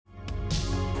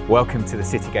Welcome to the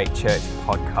Citygate Church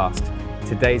podcast.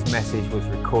 Today's message was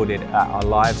recorded at our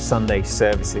live Sunday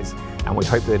services, and we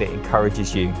hope that it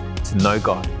encourages you to know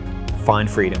God,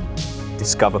 find freedom,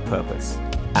 discover purpose,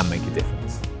 and make a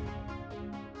difference.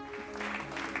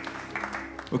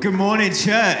 Well, good morning,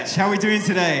 church. How are we doing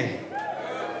today?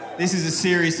 This is a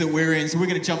series that we're in, so we're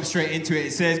going to jump straight into it.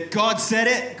 It says, God said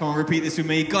it. Come on, repeat this with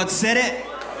me. God said it.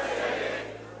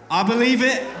 I believe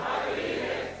it.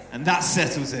 And that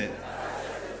settles it.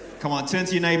 Come on, turn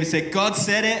to your neighbor and say, God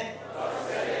said it.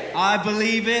 I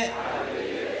believe it.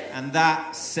 And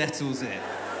that settles it.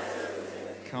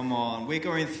 Come on. We're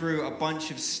going through a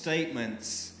bunch of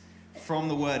statements from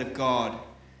the Word of God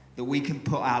that we can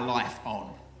put our life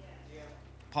on.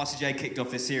 Pastor Jay kicked off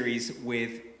this series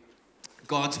with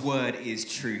God's Word is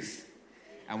truth.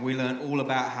 And we learned all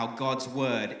about how God's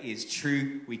Word is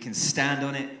true. We can stand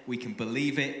on it. We can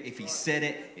believe it. If He said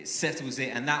it, it settles it.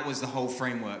 And that was the whole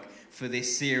framework for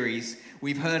this series.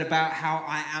 We've heard about how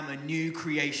I am a new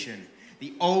creation.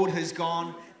 The old has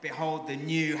gone. Behold, the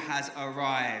new has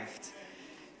arrived.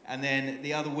 And then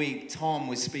the other week, Tom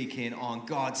was speaking on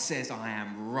God says I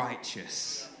am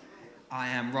righteous. I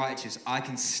am righteous. I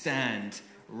can stand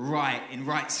right, in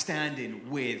right standing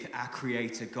with our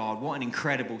Creator God. What an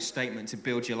incredible statement to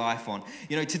build your life on.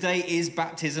 You know, today is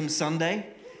Baptism Sunday.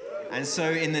 And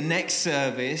so in the next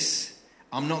service,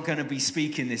 I'm not going to be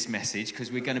speaking this message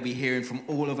because we're going to be hearing from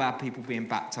all of our people being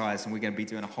baptized, and we're going to be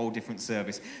doing a whole different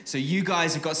service. So you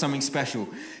guys have got something special.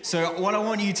 So what I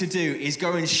want you to do is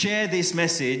go and share this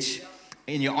message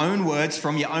in your own words,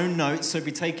 from your own notes. So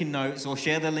be taking notes or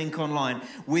share the link online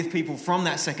with people from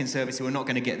that second service who are not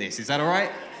going to get this. Is that all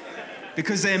right?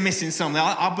 Because they're missing something.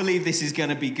 I believe this is going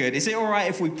to be good. Is it all right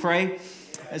if we pray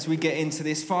as we get into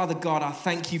this? Father God, I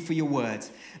thank you for your word.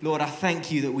 Lord, I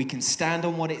thank you that we can stand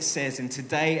on what it says. And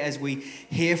today, as we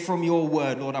hear from your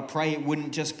word, Lord, I pray it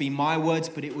wouldn't just be my words,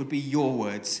 but it would be your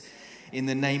words. In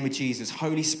the name of Jesus.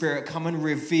 Holy Spirit, come and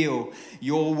reveal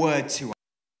your word to us.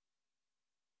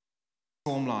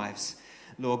 Lives.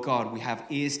 Lord God, we have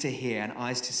ears to hear and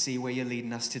eyes to see where you're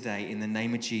leading us today. In the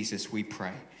name of Jesus, we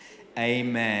pray.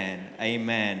 Amen.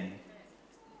 Amen.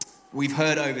 We've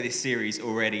heard over this series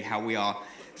already how we are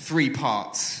three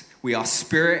parts. We are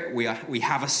spirit, we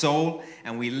have a soul,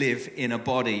 and we live in a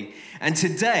body. And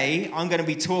today, I'm going to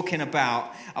be talking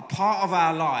about a part of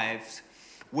our lives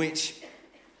which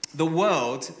the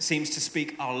world seems to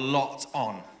speak a lot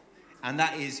on. And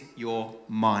that is your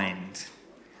mind.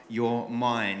 Your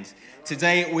mind.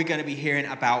 Today we're going to be hearing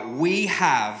about we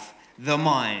have the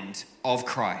mind of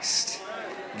Christ.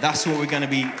 That's what we're going to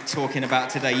be talking about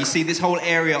today. You see, this whole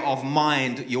area of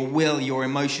mind, your will, your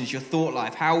emotions, your thought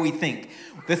life, how we think,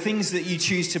 the things that you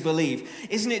choose to believe.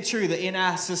 Isn't it true that in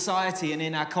our society and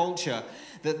in our culture,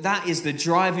 that is the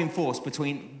driving force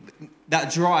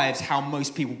that drives how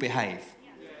most people behave?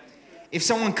 If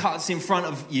someone cuts in front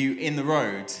of you in the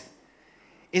road,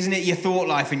 isn't it your thought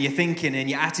life and your thinking and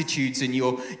your attitudes and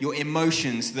your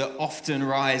emotions that often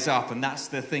rise up? And that's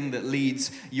the thing that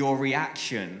leads your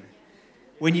reaction.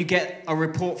 When you get a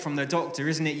report from the doctor,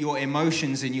 isn't it your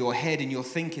emotions and your head and your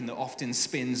thinking that often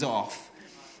spins off?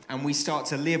 And we start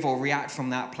to live or react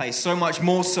from that place. So much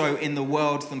more so in the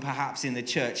world than perhaps in the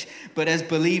church. But as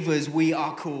believers, we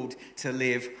are called to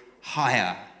live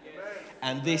higher.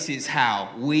 And this is how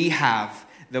we have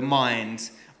the mind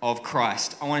of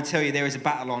Christ. I want to tell you there is a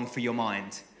battle on for your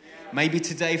mind. Maybe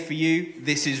today for you,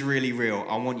 this is really real.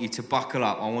 I want you to buckle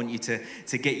up. I want you to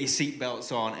get your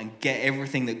seatbelts on and get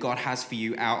everything that God has for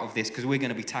you out of this, because we're going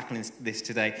to be tackling this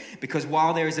today. Because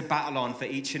while there is a battle on for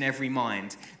each and every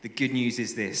mind, the good news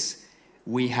is this: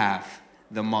 we have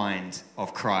the mind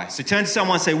of Christ. So turn to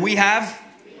someone and say, we have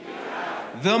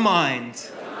the mind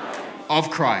of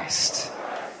Christ.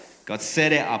 God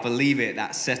said it, I believe it,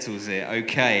 that settles it.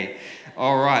 Okay.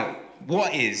 All right,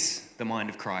 what is the mind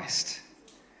of Christ?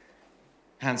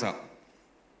 Hands up.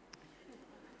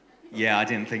 Yeah, I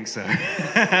didn't think so.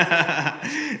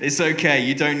 It's okay,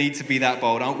 you don't need to be that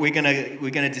bold. We're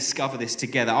gonna discover this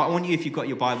together. I want you, if you've got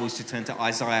your Bibles, to turn to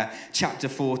Isaiah chapter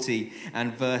 40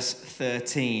 and verse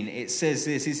 13. It says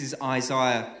this is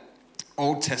Isaiah,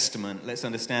 Old Testament. Let's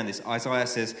understand this. Isaiah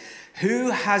says,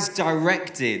 who has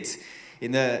directed,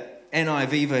 in the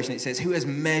NIV version it says, who has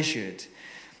measured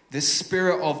the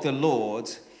Spirit of the Lord,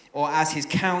 or as his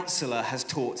counselor has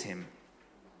taught him.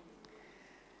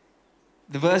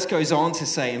 The verse goes on to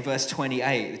say in verse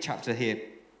 28, the chapter here,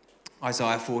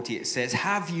 Isaiah 40, it says,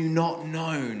 have you not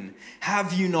known,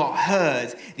 have you not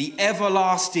heard, the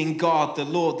everlasting God, the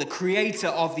Lord, the creator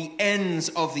of the ends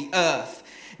of the earth,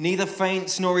 neither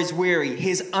faints nor is weary.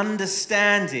 His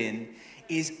understanding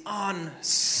is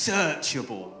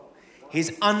unsearchable.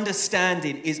 His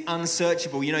understanding is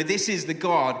unsearchable. You know, this is the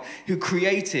God who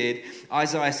created,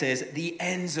 Isaiah says, the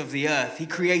ends of the earth. He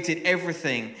created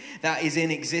everything that is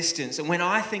in existence. And when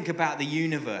I think about the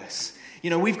universe, you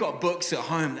know, we've got books at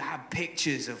home that have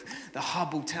pictures of the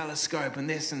Hubble telescope and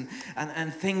this and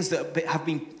things that have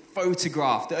been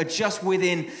photographed that are just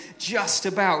within just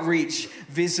about reach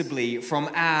visibly from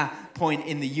our point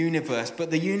in the universe. But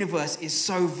the universe is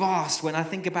so vast. When I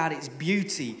think about its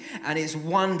beauty and its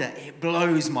wonder, it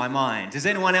blows my mind. Does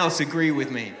anyone else agree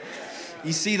with me?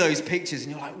 You see those pictures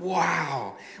and you're like,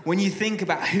 wow. When you think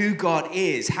about who God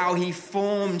is, how he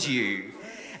formed you,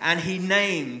 and he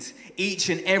named each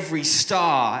and every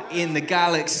star in the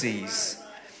galaxies.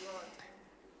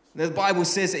 The Bible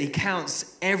says that he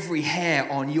counts every hair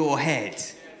on your head.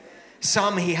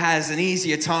 Some he has an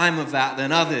easier time of that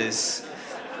than others.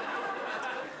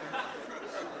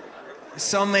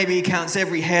 Some maybe he counts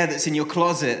every hair that's in your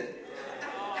closet.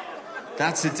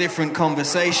 That's a different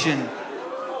conversation.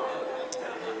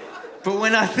 But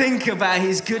when I think about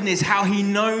his goodness, how he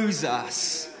knows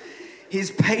us, his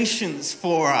patience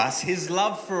for us, his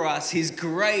love for us, his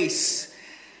grace,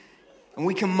 and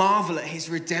we can marvel at his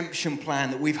redemption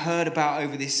plan that we've heard about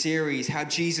over this series, how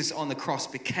Jesus on the cross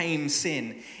became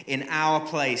sin in our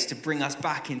place to bring us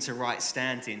back into right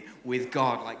standing with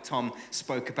God, like Tom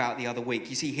spoke about the other week.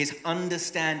 You see, his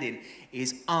understanding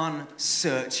is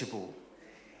unsearchable.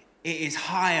 It is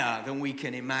higher than we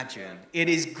can imagine. It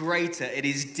is greater. It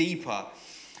is deeper.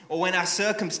 Or when our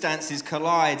circumstances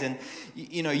collide and,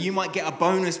 you know, you might get a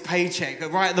bonus paycheck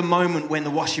right at the moment when the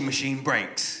washing machine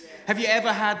breaks. Have you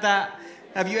ever had that?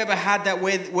 Have you ever had that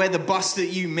where the bus that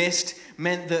you missed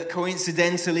meant that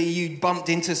coincidentally you bumped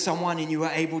into someone and you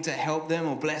were able to help them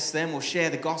or bless them or share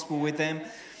the gospel with them?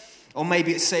 Or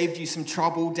maybe it saved you some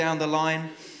trouble down the line.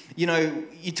 You know,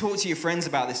 you talk to your friends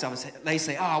about this stuff and they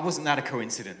say, oh, wasn't that a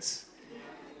coincidence?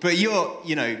 But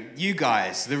you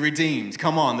guys, the redeemed,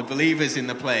 come on, the believers in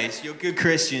the place, you're good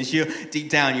Christians, deep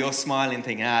down, you're smiling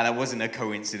thinking, that wasn't a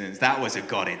coincidence, that was a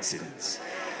God incidence.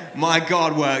 My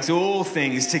God works all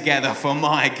things together for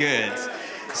my good.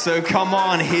 So come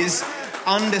on, his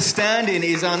understanding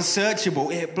is unsearchable.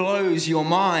 It blows your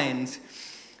mind.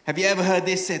 Have you ever heard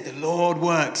this said? The Lord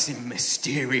works in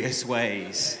mysterious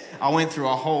ways. I went through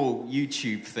a whole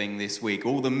YouTube thing this week,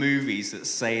 all the movies that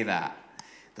say that.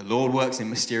 The Lord works in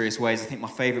mysterious ways. I think my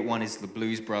favorite one is the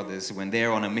Blues Brothers when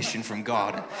they're on a mission from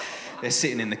God. They're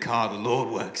sitting in the car. The Lord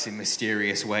works in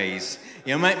mysterious ways.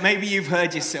 You know, maybe you've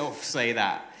heard yourself say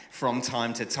that from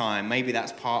time to time. Maybe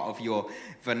that's part of your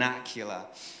vernacular.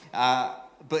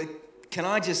 But can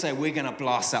I just say we're going to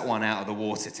blast that one out of the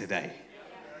water today.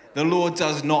 The Lord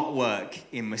does not work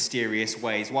in mysterious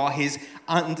ways. While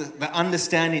the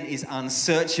understanding is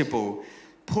unsearchable,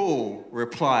 Paul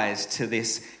replies to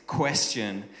this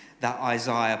question that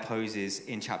Isaiah poses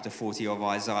in chapter 40 of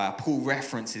Isaiah. Paul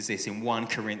references this in 1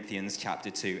 Corinthians chapter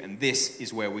 2, and this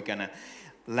is where we're going to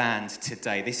land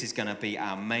today. This is going to be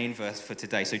our main verse for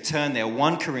today. So turn there,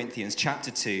 1 Corinthians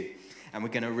chapter 2, and we're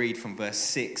going to read from verse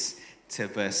 6 to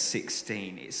verse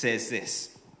 16. It says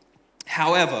this: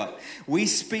 However, we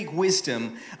speak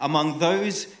wisdom among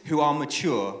those who are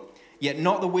mature, yet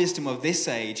not the wisdom of this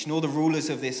age, nor the rulers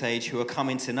of this age who are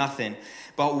coming to nothing.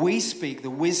 But we speak the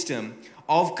wisdom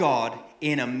of God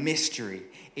in a mystery,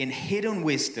 in hidden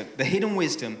wisdom, the hidden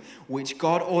wisdom which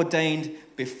God ordained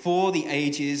before the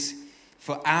ages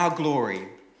for our glory,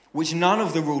 which none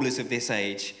of the rulers of this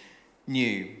age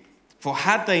knew. For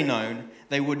had they known,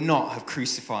 they would not have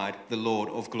crucified the Lord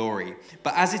of glory.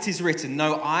 But as it is written,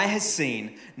 no eye has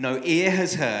seen, no ear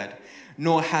has heard,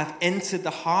 nor have entered the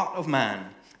heart of man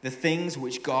the things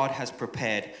which God has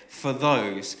prepared for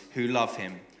those who love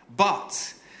him.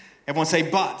 But, everyone say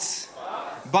but.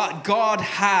 But God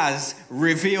has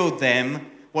revealed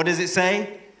them, what does it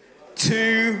say?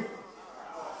 To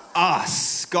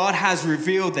us. God has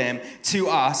revealed them to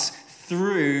us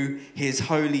through his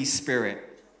Holy Spirit.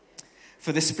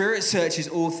 For the Spirit searches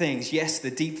all things, yes, the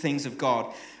deep things of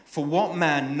God. For what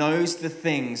man knows the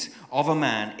things of a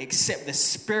man except the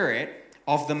spirit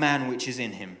of the man which is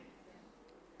in him?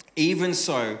 Even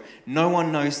so, no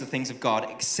one knows the things of God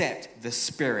except the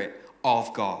Spirit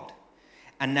of God.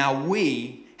 And now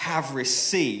we have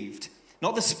received,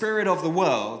 not the spirit of the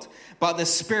world, but the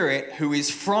Spirit who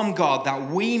is from God, that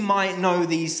we might know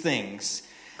these things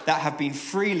that have been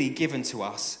freely given to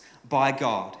us by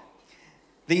God.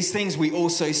 These things we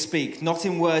also speak, not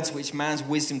in words which man's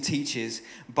wisdom teaches,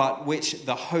 but which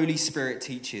the Holy Spirit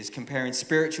teaches, comparing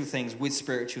spiritual things with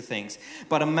spiritual things.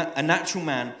 But a natural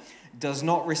man does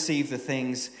not receive the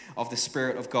things of the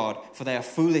Spirit of God, for they are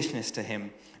foolishness to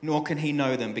him, nor can he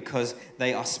know them because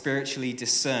they are spiritually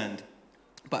discerned.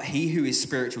 But he who is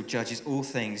spiritual judges all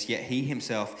things, yet he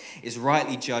himself is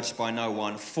rightly judged by no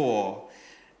one. For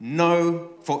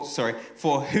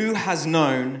who has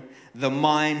known the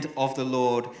mind of the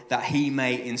Lord that he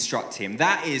may instruct him?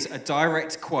 That is a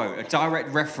direct quote, a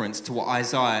direct reference to what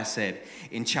Isaiah said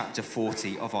in chapter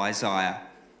 40 of Isaiah.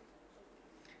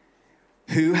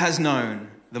 Who has known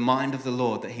the mind of the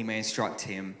Lord that he may instruct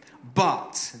him?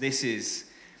 But, this is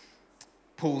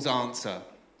Paul's answer,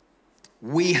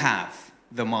 we have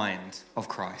the mind of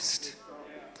Christ.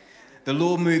 The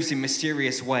Lord moves in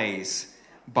mysterious ways,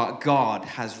 but God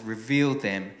has revealed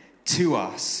them to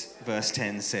us, verse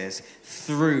 10 says,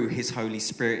 through his Holy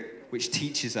Spirit, which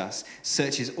teaches us,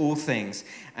 searches all things,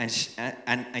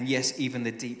 and yes, even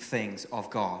the deep things of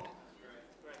God.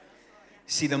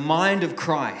 See, the mind of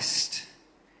Christ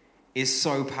is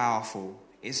so powerful.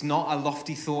 It's not a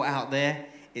lofty thought out there.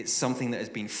 It's something that has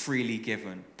been freely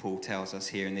given, Paul tells us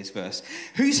here in this verse.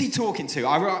 Who's he talking to?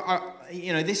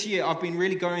 This year I've been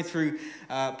really going through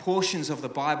portions of the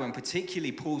Bible, and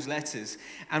particularly Paul's letters.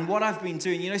 And what I've been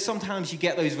doing, sometimes you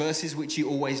get those verses which you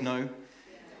always know.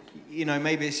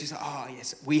 Maybe it's just,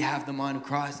 yes, we have the mind of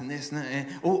Christ and this and that.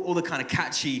 All the kind of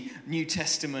catchy New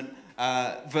Testament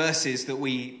verses that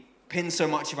we pin so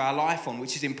much of our life on,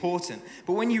 which is important.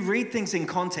 But when you read things in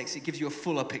context, it gives you a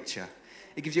fuller picture.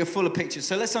 It gives you a fuller picture.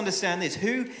 So let's understand this.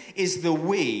 Who is the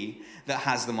we that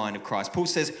has the mind of Christ? Paul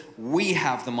says, we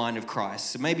have the mind of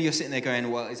Christ. So maybe you're sitting there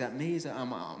going, well, is that me?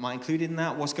 Am I included in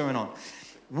that? What's going on?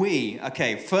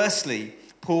 Firstly,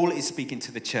 Paul is speaking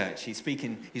to the church. He's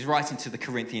writing to the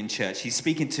Corinthian church. He's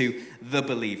speaking to the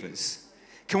believers.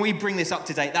 Can we bring this up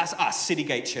to date? That's us,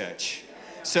 Citygate Church.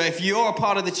 So if you're a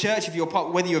part of the church,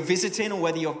 whether you're visiting or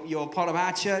whether you're part of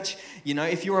our church,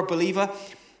 if you're a believer,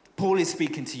 Paul is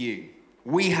speaking to you.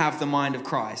 We have the mind of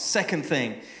Christ. Second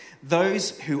thing,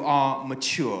 those who are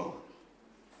mature.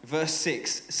 Verse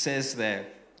 6 says there,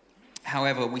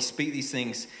 however, we speak these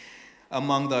things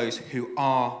among those who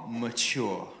are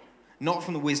mature. Not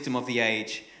from the wisdom of the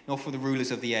age, not from the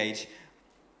rulers of the age,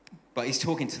 but he's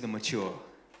talking to the mature.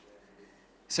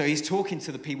 So he's talking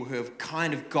to the people who have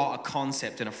kind of got a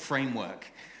concept and a framework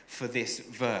for this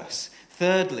verse.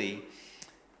 Thirdly,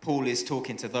 Paul is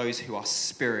talking to those who are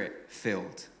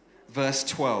spirit-filled. Verse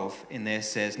 12 in there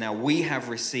says, now we have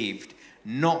received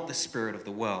not the spirit of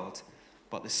the world,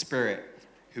 but the Spirit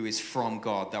who is from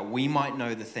God, that we might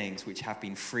know the things which have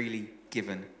been freely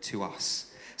given to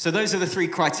us. So those are the three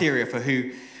criteria for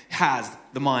who has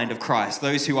the mind of Christ.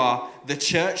 Those who are the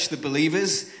church, the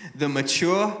believers, the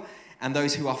mature, and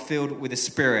those who are filled with the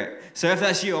Spirit. So if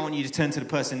that's you, I want you to turn to the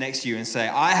person next to you and say,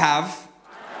 I have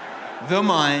the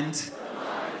mind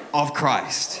of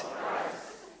Christ.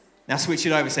 Now switch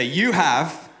it over. Say, you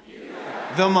have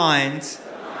the mind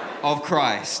of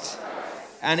Christ.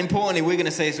 And importantly, we're going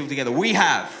to say this all together. We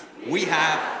have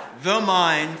the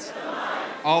mind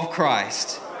of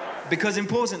Christ. Because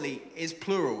importantly, it's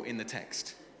plural in the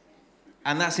text.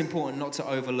 And that's important not to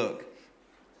overlook.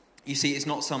 You see, it's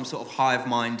not some sort of hive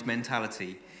mind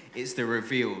mentality. It's the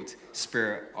revealed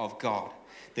Spirit of God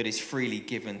that is freely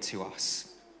given to us.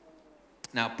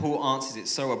 Now, Paul answers it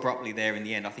so abruptly there in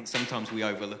the end. I think sometimes we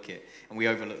overlook it and we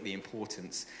overlook the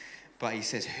importance. But he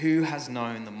says, who has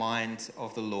known the mind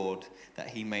of the Lord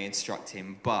that he may instruct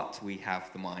him? But we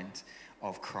have the mind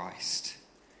of Christ.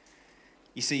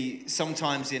 You see,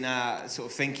 sometimes in our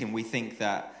sort of thinking, we think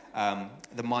that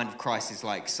the mind of Christ is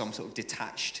like some sort of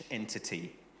detached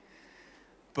entity.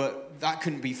 But that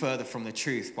couldn't be further from the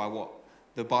truth by what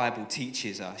the Bible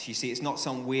teaches us. You see, it's not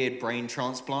some weird brain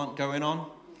transplant going on.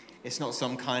 It's not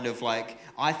some kind of like,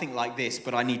 I think like this,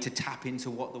 but I need to tap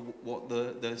into what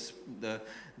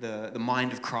the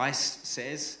mind of Christ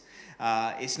says.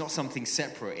 It's not something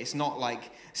separate. It's not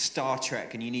like Star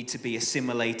Trek and you need to be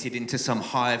assimilated into some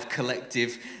hive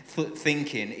collective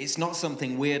thinking. It's not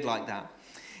something weird like that.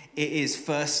 It is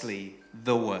firstly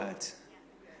the Word.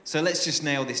 So let's just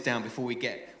nail this down before we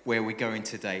get where we're going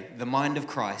today. The mind of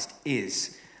Christ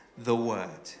is the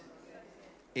Word.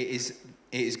 It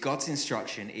is God's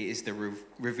instruction. It is the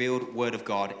revealed Word of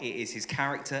God. It is his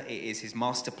character. It is his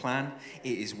master plan.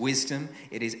 It is wisdom.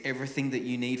 It is everything that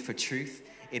you need for truth.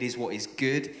 It is what is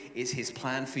good. It's his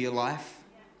plan for your life.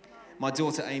 My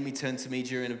daughter Amy turned to me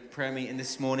during a prayer meeting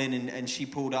this morning and she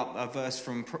pulled up a verse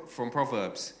from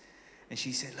Proverbs. And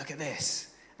she said, look at this.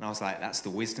 And I was like, that's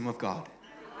the wisdom of God.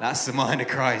 That's the mind of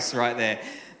Christ right there.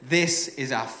 This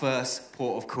is our first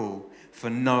port of call for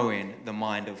knowing the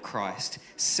mind of Christ.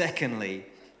 Secondly,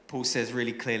 Paul says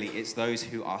really clearly, it's those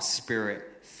who are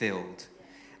spirit-filled.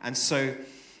 And so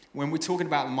When we're talking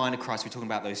about the mind of Christ, we're talking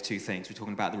about those two things. We're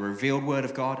talking about the revealed word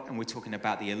of God, and we're talking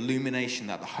about the illumination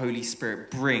that the Holy Spirit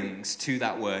brings to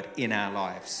that word in our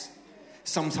lives.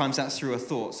 Sometimes that's through a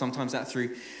thought. Sometimes that's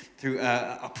through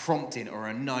a prompting or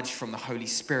a nudge from the Holy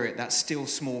Spirit, that still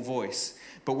small voice.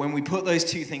 But when we put those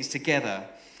two things together,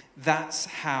 that's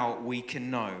how we can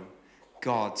know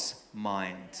God's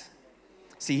mind.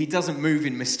 See, he doesn't move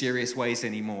in mysterious ways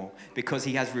anymore because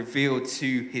he has revealed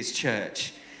to his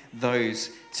church those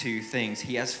two things.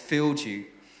 He has filled you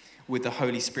with the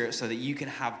Holy Spirit so that you can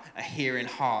have a hearing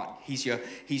heart. He's your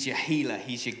healer.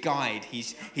 He's your guide.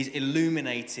 He's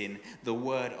illuminating the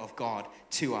word of God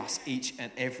to us each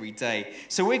and every day.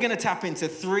 So we're going to tap into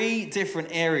 3 different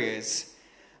areas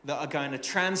that are going to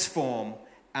transform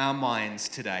our minds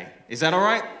today. Is that all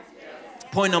right? Yeah.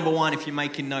 Point number 1, if you're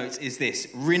making notes, is this: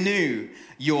 renew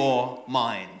your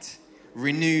mind.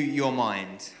 Renew your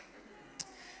mind.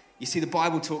 You see, the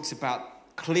Bible talks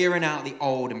about clearing out the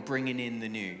old and bringing in the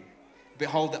new.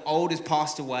 Behold, the old has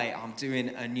passed away. I'm doing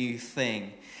a new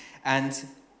thing. And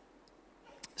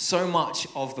so much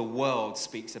of the world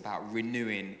speaks about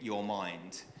renewing your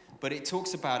mind. But it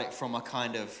talks about it from a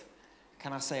kind of,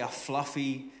 can I say, a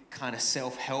fluffy kind of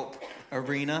self-help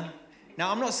arena. Now,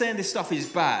 I'm not saying this stuff is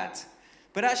bad.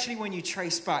 But actually, when you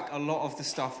trace back a lot of the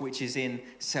stuff which is in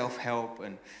self-help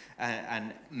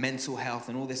and mental health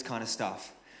and all this kind of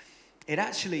stuff, it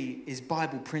actually is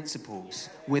Bible principles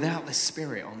without the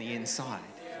Spirit on the inside,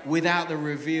 without the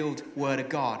revealed Word of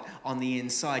God on the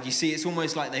inside. You see, it's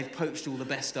almost like they've poached all the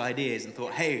best ideas and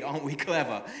thought, hey, aren't we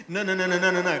clever? No.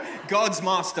 God's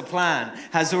master plan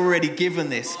has already given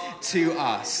this to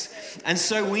us. And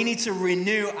so we need to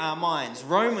renew our minds.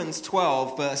 Romans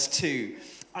 12, verse 2.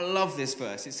 I love this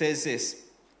verse. It says this: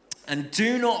 and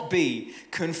do not be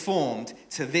conformed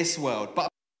to this world, but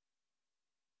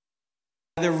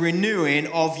the renewing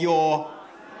of your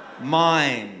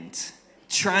mind.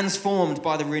 Transformed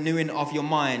by the renewing of your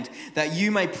mind, that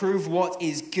you may prove what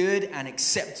is good and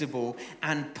acceptable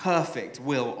and perfect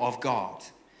will of God.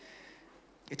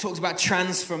 It talks about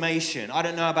transformation. I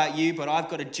don't know about you, but I've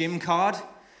got a gym card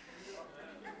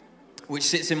which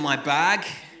sits in my bag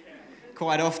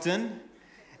quite often.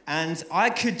 And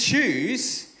I could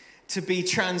choose to be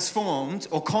transformed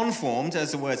or conformed,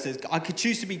 as the word says. I could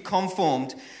choose to be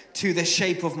conformed to the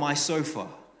shape of my sofa.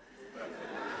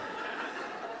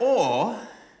 Or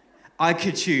I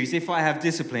could choose, if I have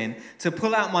discipline, to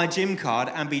pull out my gym card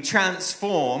and be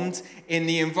transformed in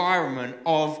the environment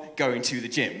of going to the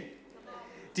gym.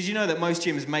 Did you know that most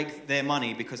gyms make their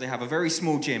money because they have a very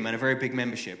small gym and a very big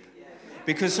membership?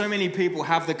 Because so many people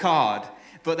have the card,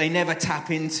 but they never tap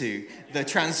into the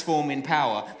transforming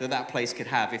power that place could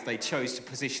have if they chose to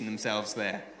position themselves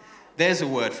there. There's a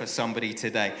word for somebody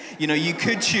today. You know, you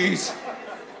could choose...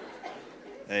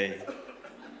 Hey,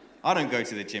 I don't go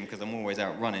to the gym because I'm always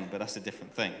out running, but that's a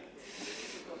different thing.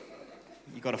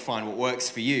 You've got to find what works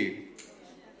for you.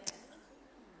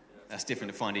 That's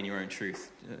different to finding your own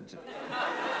truth.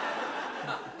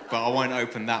 But I won't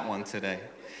open that one today.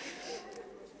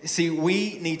 See,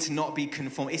 we need to not be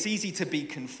conformed. It's easy to be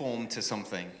conformed to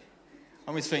something. I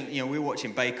always think, we were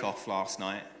watching Bake Off last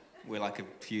night. We're like a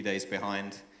few days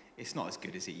behind. It's not as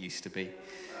good as it used to be.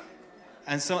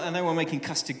 And they were making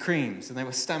custard creams, and they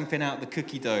were stamping out the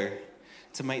cookie dough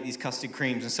to make these custard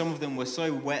creams. And some of them were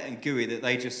so wet and gooey that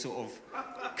they just sort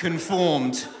of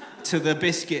conformed to the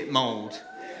biscuit mold.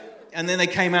 And then they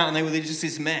came out and they were just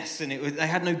this mess, and they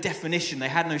had no definition, they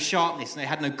had no sharpness, and they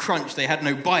had no crunch, they had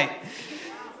no bite.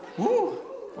 Woo!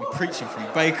 I'm preaching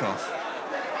from Bake Off.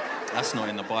 That's not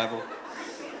in the Bible.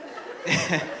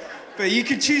 But you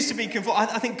could choose to be conformed.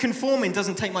 I think conforming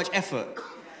doesn't take much effort.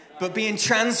 But being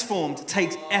transformed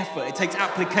takes effort. It takes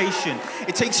application.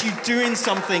 It takes you doing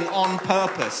something on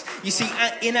purpose. You see,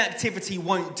 inactivity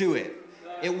won't do it.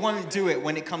 It won't do it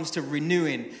when it comes to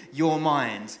renewing your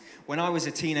mind. When I was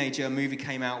a teenager, a movie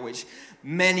came out which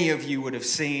many of you would have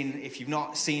seen. If you've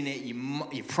not seen it,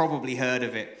 you've probably heard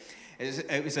of it.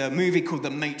 It was a movie called The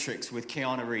Matrix with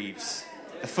Keanu Reeves.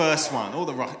 The first one. All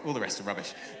the rest are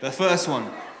rubbish. The first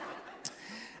one.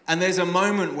 And there's a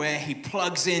moment where he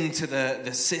plugs into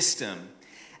the system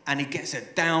and he gets a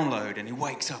download and he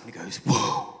wakes up and he goes,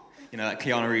 whoa. You know, that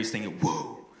Keanu Reeves thing,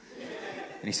 whoa.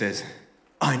 And he says,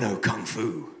 I know Kung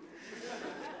Fu.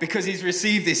 Because he's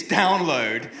received this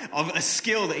download of a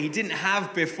skill that he didn't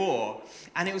have before.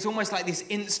 And it was almost like this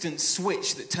instant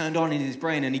switch that turned on in his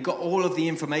brain, and he got all of the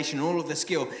information, all of the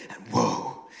skill, and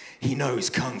whoa, he knows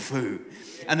Kung Fu.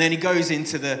 And then he goes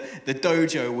into the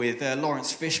dojo with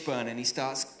Lawrence Fishburne, and he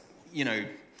starts,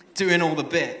 doing all the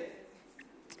bit.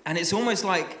 And it's almost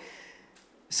like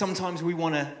sometimes we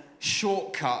want a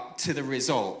shortcut to the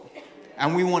result.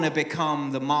 And we want to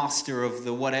become the master of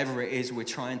the whatever it is we're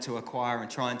trying to acquire and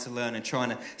trying to learn and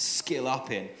trying to skill up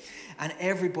in. And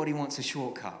everybody wants a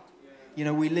shortcut. You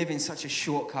know, we live in such a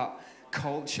shortcut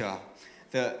culture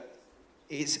that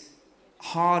it's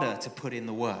harder to put in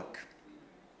the work.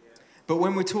 But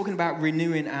when we're talking about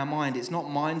renewing our mind, it's not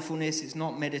mindfulness, it's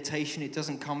not meditation. It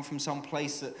doesn't come from some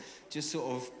place that just sort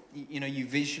of, you know, you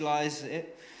visualize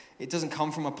it. It doesn't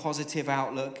come from a positive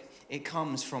outlook. It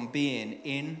comes from being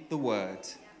in the Word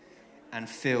and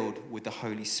filled with the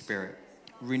Holy Spirit.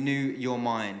 Renew your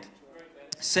mind.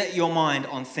 Set your mind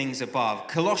on things above.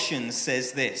 Colossians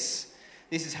says this.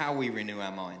 This is how we renew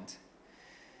our mind.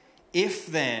 If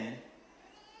then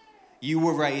you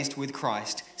were raised with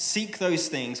Christ, seek those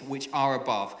things which are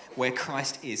above, where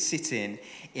Christ is sitting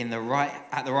at the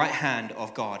right hand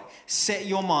of God. Set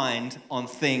your mind on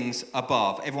things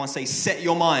above. Everyone say, set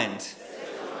your mind.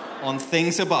 On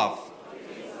things above.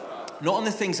 Not on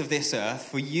the things of this earth,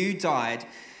 for you died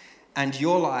and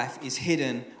your life is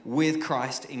hidden with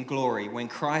Christ in glory. When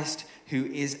Christ, who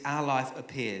is our life,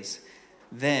 appears,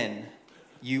 then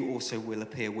you also will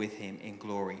appear with him in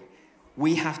glory.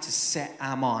 We have to set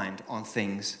our mind on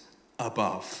things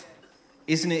above.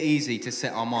 Isn't it easy to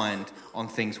set our mind on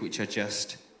things which are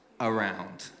just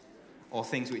around or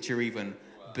things which are even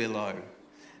below?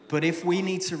 But if we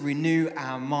need to renew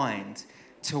our mind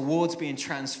towards being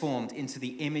transformed into the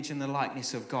image and the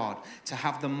likeness of God, to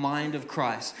have the mind of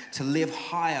Christ, to live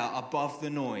higher above the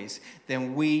noise,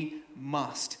 then we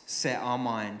must set our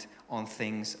mind on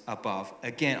things above.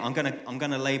 Again, I'm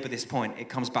gonna labor this point. It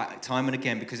comes back time and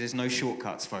again because there's no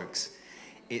shortcuts, folks.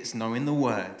 It's knowing the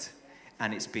Word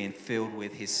and it's being filled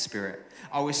with His Spirit.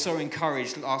 I was so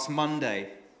encouraged last Monday.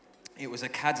 It was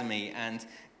Academy, and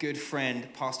good friend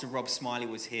Pastor Rob Smiley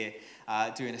was here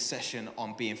doing a session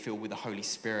on being filled with the Holy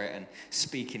Spirit and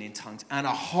speaking in tongues. And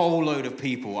a whole load of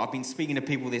people, I've been speaking to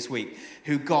people this week,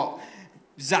 who got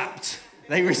zapped.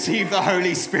 They received the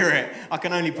Holy Spirit. I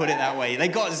can only put it that way. They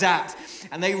got zapped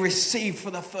and they received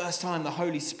for the first time the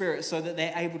Holy Spirit so that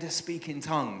they're able to speak in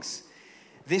tongues.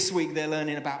 This week they're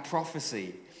learning about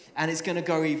prophecy. And it's going to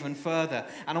go even further.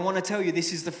 And I want to tell you,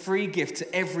 this is the free gift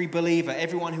to every believer,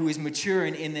 everyone who is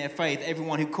maturing in their faith,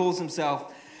 everyone who calls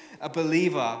himself a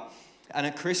believer and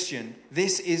a Christian.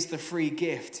 This is the free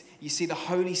gift. You see, the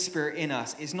Holy Spirit in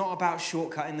us is not about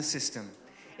shortcutting the system.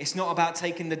 It's not about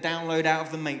taking the download out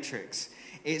of the matrix.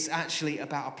 It's actually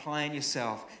about applying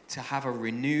yourself to have a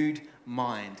renewed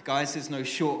mind. Guys, there's no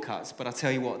shortcuts, but I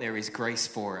tell you what, there is grace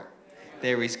for it.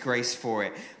 There is grace for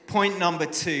it. Point number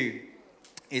 2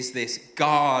 is this: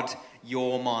 guard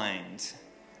your mind.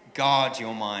 Guard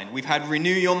your mind. We've had renew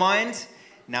your mind.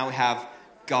 Now we have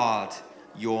guard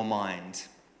your mind.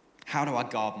 How do I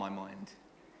guard my mind?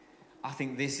 I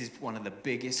think this is one of the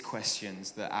biggest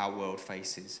questions that our world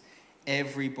faces.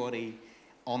 Everybody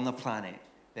on the planet,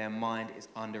 their mind is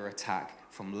under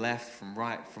attack from left, from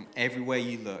right, from everywhere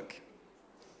you look.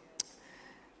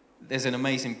 There's an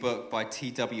amazing book by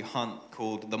T.W. Hunt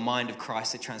called The Mind of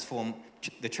Christ,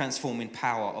 the transforming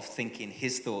power of thinking,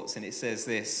 his thoughts. And it says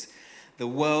this: the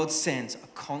world sends a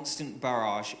constant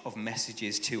barrage of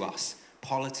messages to us.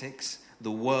 Politics,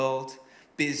 the world,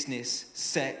 business,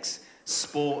 sex,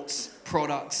 sports,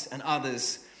 products, and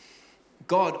others.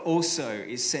 God also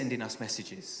is sending us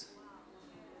messages.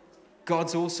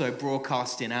 God's also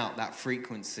broadcasting out that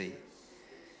frequency,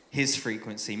 his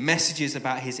frequency, messages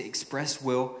about his expressed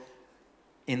will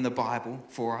in the Bible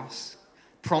for us,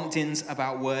 promptings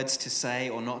about words to say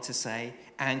or not to say,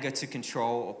 anger to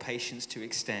control or patience to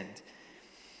extend.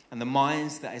 And the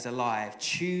mind that is alive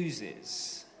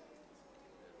chooses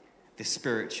the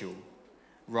spiritual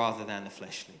rather than the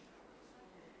fleshly.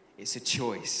 It's a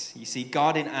choice. You see,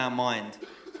 guarding our mind,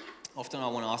 often I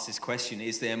want to ask this question: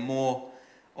 is there more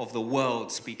of the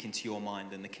world speaking to your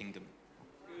mind than the kingdom?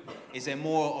 Is there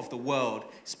more of the world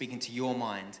speaking to your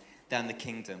mind than the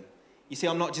kingdom? You see,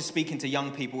 I'm not just speaking to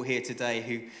young people here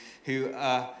today who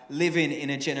are living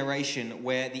in a generation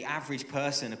where the average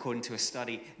person, according to a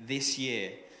study this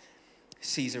year,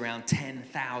 sees around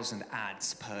 10,000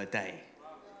 ads per day.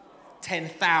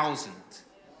 10,000.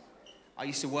 I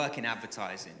used to work in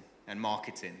advertising and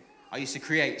marketing. I used to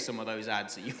create some of those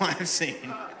ads that you might have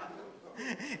seen.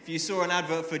 If you saw an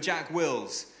advert for Jack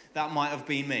Wills, that might have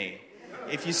been me.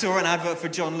 If you saw an advert for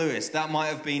John Lewis, that might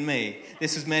have been me.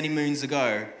 This was many moons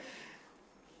ago.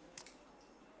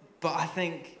 But I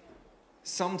think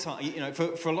sometimes, you know,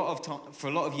 for a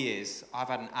lot of years, I've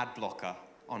had an ad blocker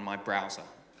on my browser.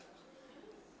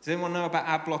 Does anyone know about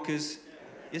ad blockers?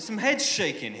 There's some heads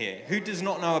shaking here. Who does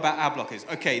not know about ad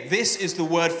blockers? Okay, this is the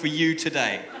word for you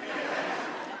today.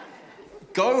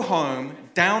 Go home,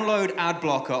 download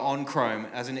Adblocker on Chrome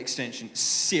as an extension.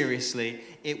 Seriously,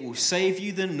 it will save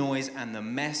you the noise and the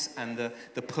mess and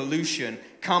the pollution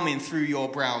coming through your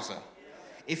browser.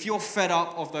 If you're fed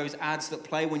up of those ads that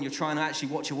play when you're trying to actually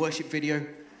watch a worship video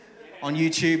on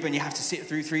YouTube and you have to sit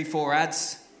through 3-4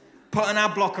 ads, put an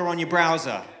Adblocker on your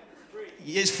browser.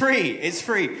 It's free. It's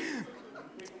free.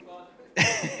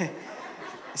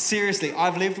 Seriously,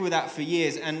 I've lived with that for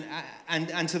years,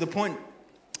 and to the point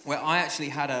where I actually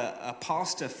had a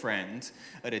pastor friend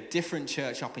at a different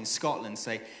church up in Scotland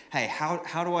say, hey,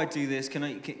 how do I do this? Can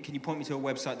you point me to a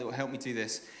website that will help me do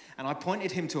this? And I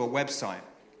pointed him to a website.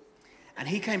 And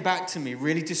he came back to me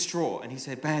really distraught. And he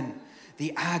said, Ben,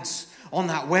 the ads on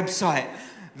that website,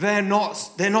 they're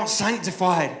not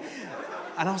sanctified.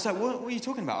 And I was like, what are you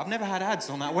talking about? I've never had ads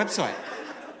on that website.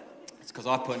 It's because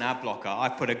I've put an ad blocker.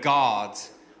 I've put a guard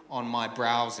on my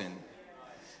browsing.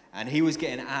 And he was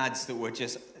getting ads that were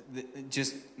just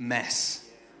mess,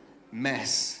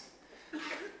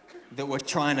 that were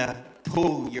trying to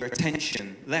pull your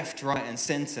attention left, right, and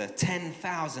center.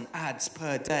 10,000 ads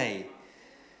per day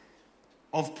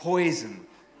of poison.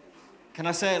 Can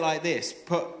I say it like this?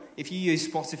 If you use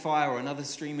Spotify or another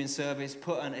streaming service,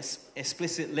 put an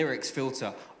explicit lyrics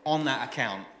filter on that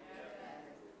account.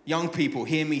 Young people,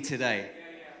 hear me today.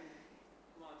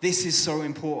 This is so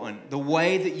important. The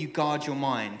way that you guard your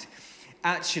mind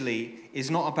actually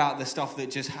is not about the stuff that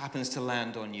just happens to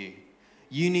land on you.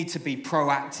 You need to be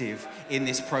proactive in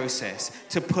this process,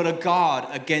 to put a guard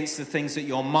against the things that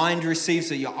your mind receives,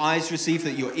 that your eyes receive,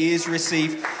 that your ears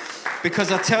receive.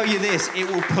 Because I tell you this, it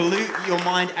will pollute your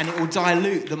mind and it will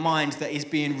dilute the mind that is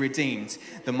being redeemed,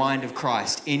 the mind of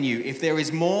Christ in you. If there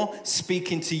is more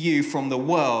speaking to you from the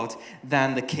world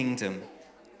than the kingdom.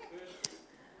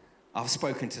 I've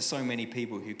spoken to so many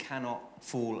people who cannot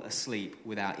fall asleep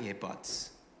without earbuds,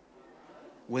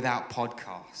 without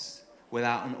podcasts,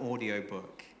 without an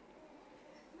audiobook.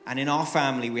 And in our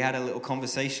family, we had a little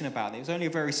conversation about it. It was only a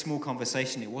very small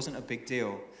conversation. It wasn't a big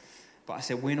deal. But I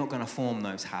said, we're not going to form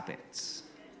those habits.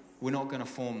 We're not going to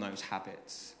form those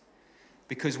habits.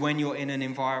 Because when you're in an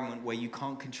environment where you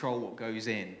can't control what goes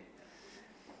in,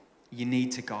 you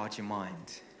need to guard your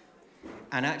mind.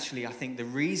 And actually, I think the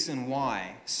reason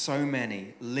why so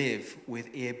many live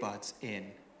with earbuds in,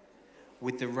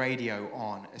 with the radio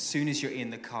on, as soon as you're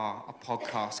in the car, a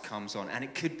podcast comes on. And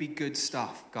it could be good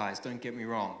stuff, guys, don't get me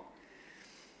wrong.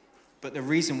 But the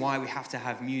reason why we have to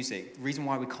have music, the reason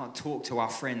why we can't talk to our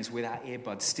friends with our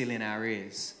earbuds still in our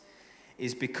ears,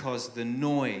 is because the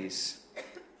noise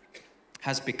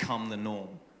has become the norm.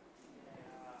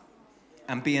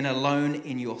 And being alone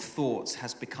in your thoughts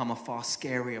has become a far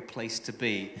scarier place to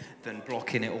be than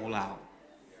blocking it all out.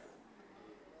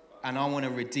 And I want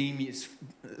to redeem you.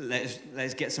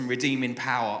 Let's get some redeeming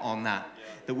power on that.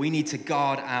 That we need to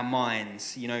guard our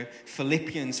minds. You know,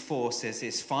 Philippians 4 says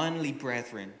this, finally,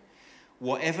 brethren,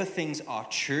 whatever things are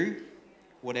true,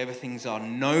 whatever things are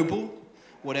noble,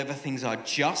 whatever things are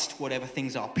just, whatever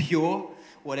things are pure,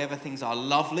 whatever things are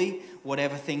lovely,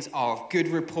 whatever things are of good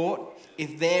report,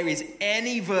 if there is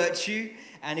any virtue,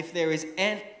 and if there is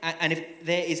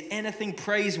anything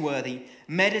praiseworthy,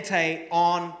 meditate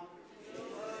on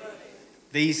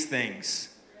these things.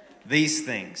 These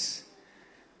things.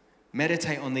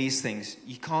 Meditate on these things.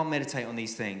 You can't meditate on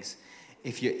these things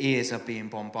if your ears are being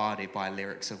bombarded by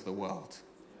lyrics of the world.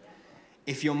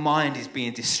 If your mind is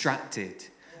being distracted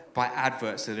by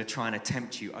adverts that are trying to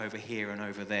tempt you over here and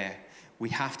over there. We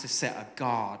have to set a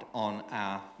guard on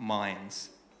our minds.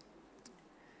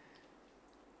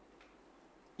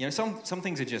 You know, some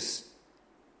things are just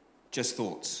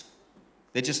thoughts.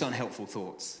 They're just unhelpful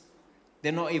thoughts.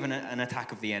 They're not even an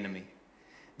attack of the enemy.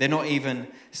 They're not even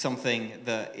something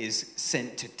that is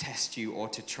sent to test you or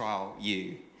to trial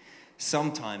you.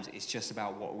 Sometimes it's just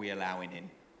about what we're allowing in.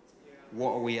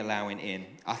 What are we allowing in?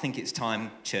 I think it's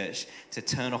time, church, to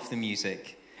turn off the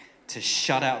music, to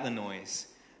shut out the noise,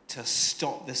 to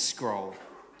stop the scroll,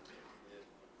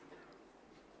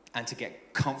 and to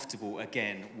get comfortable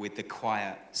again with the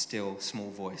quiet, still, small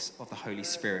voice of the Holy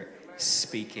Spirit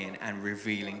speaking and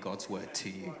revealing God's word to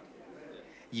you.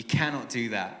 You cannot do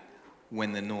that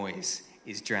when the noise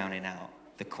is drowning out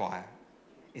the quiet.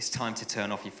 It's time to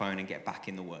turn off your phone and get back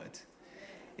in the word.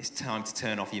 It's time to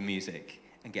turn off your music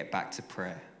and get back to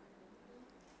prayer.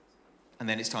 And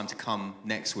then it's time to come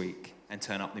next week and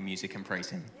turn up the music and praise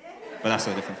him. But that's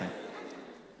a different thing.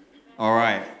 All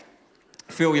right.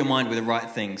 Fill your mind with the right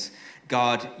things.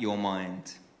 Guard your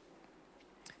mind.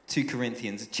 2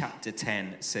 Corinthians chapter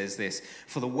 10 says this,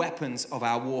 "For the weapons of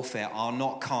our warfare are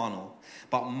not carnal,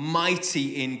 but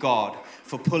mighty in God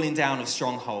for pulling down of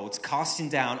strongholds, casting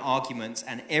down arguments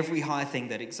and every high thing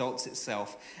that exalts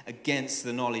itself against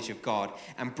the knowledge of God,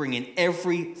 and bringing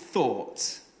every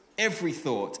thought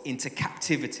into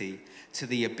captivity to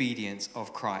the obedience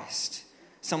of Christ."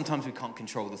 Sometimes we can't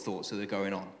control the thoughts that are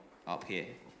going on up here.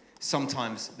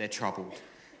 Sometimes they're troubled.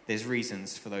 There's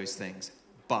reasons for those things.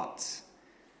 But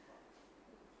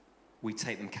we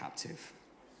take them captive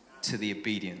to the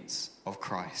obedience of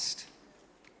Christ.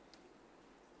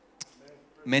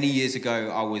 Many years ago,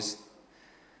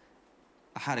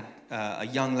 I had a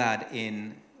young lad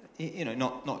in,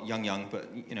 not young, but,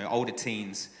 older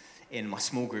teens in my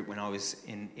small group when I was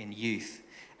in youth.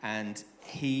 And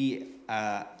he,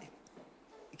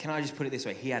 can I just put it this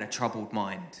way? He had a troubled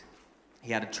mind.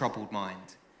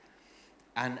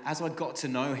 And as I got to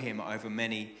know him over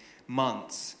many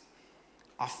months,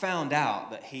 I found out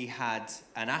that he had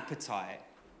an appetite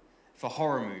for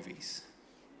horror movies.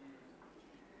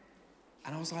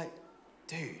 And I was like,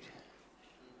 dude,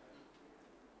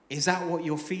 is that what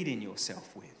you're feeding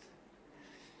yourself with?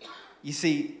 You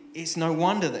see, it's no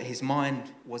wonder that his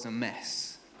mind was a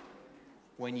mess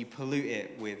when you pollute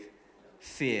it with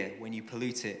fear, when you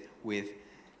pollute it with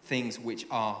things which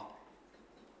are,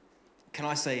 can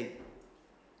I say,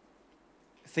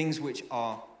 things which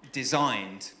are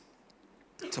designed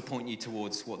to point you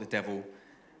towards what the devil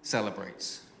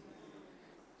celebrates.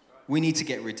 We need to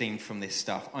get redeemed from this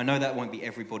stuff. I know that won't be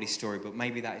everybody's story, but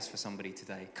maybe that is for somebody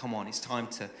today. Come on, it's time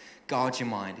to guard your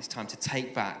mind. It's time to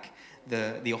take back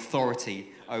the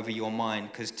authority over your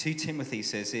mind, because 2 Timothy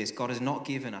says this: God has not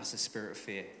given us a spirit of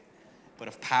fear, but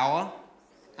of power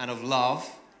and of love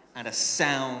and a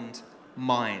sound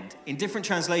mind. In different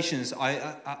translations,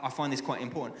 I find this quite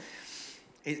important.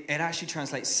 It actually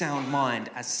translates sound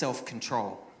mind as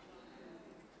self-control.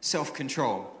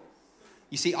 Self-control.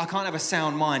 You see, I can't have a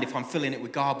sound mind if I'm filling it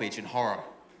with garbage and horror.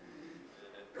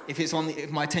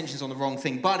 If my attention's on the wrong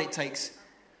thing. But it takes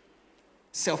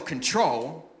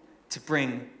self-control to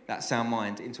bring that sound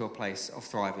mind into a place of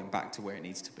thriving back to where it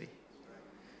needs to be.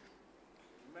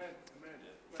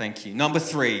 Thank you. Number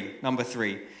three.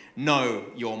 Know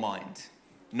your mind.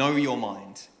 Know your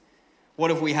mind.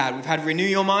 What have we had? We've had renew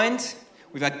your mind.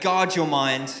 We've had guard your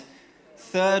mind.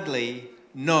 Thirdly,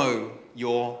 know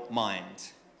your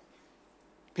mind.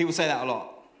 People say that a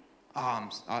lot.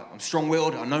 I'm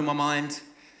strong-willed. I know my mind.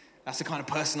 That's the kind of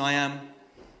person I am.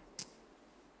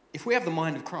 If we have the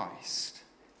mind of Christ,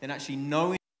 then actually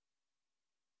knowing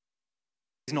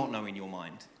is not knowing your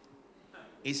mind.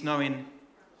 It's knowing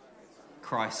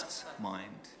Christ's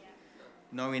mind.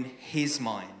 Knowing his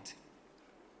mind.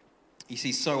 You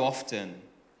see, so often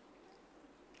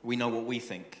we know what we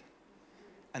think.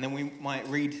 And then we might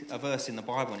read a verse in the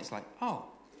Bible and it's like, oh,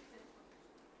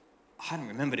 I hadn't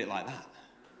remembered it like that.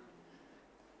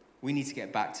 We need to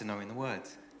get back to knowing the Word.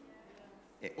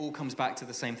 It all comes back to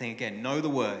the same thing again. Know the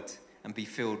Word and be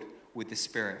filled with the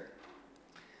Spirit.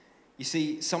 You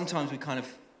see, sometimes we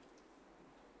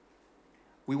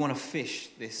want to fish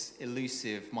this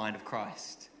elusive mind of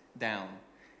Christ down.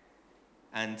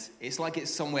 And it's like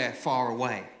it's somewhere far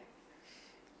away.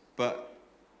 But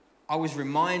I was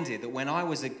reminded that when I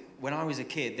was a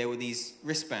kid, there were these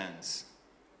wristbands.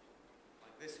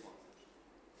 Like this one.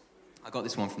 I got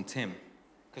this one from Tim.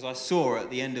 Because I saw at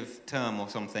the end of term or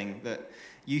something that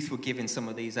youth were giving some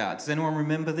of these out. Does anyone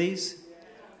remember these?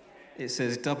 It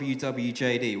says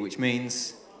WWJD, which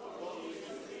means...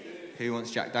 Who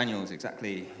wants Jack Daniels?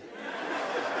 Exactly.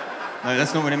 No,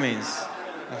 that's not what it means.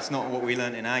 That's not what we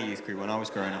learned in our youth group when I was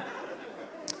growing up.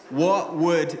 What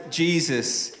would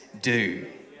Jesus do?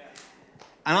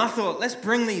 And I thought, let's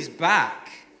bring these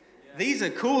back. These are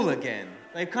cool again.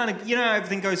 They've kind of,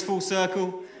 everything goes full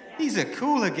circle. These are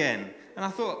cool again. And I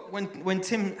thought, when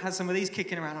Tim had some of these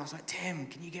kicking around, I was like, Tim,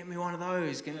 can you get me one of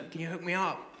those? Can you hook me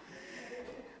up?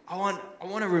 I want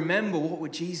to remember, what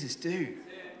would Jesus do?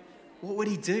 What would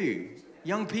he do?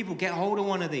 Young people, get hold of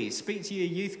one of these. Speak to your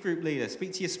youth group leader.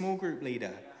 Speak to your small group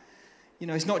leader.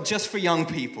 It's not just for young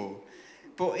people.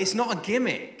 But it's not a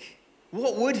gimmick.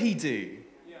 What would he do?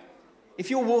 If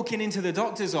you're walking into the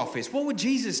doctor's office, what would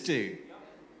Jesus do?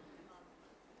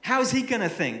 How is he going to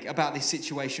think about this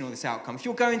situation or this outcome? If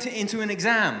you're going into an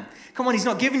exam, come on, he's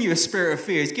not giving you a spirit of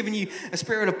fear. He's giving you a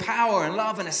spirit of power and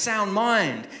love and a sound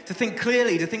mind to think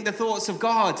clearly, to think the thoughts of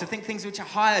God, to think things which are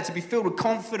higher, to be filled with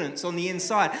confidence on the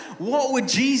inside. What would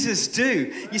Jesus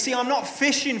do? You see, I'm not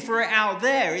fishing for it out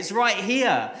there. It's right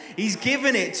here. He's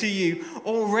given it to you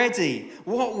already.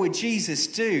 What would Jesus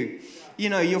do?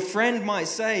 Your friend might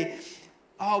say,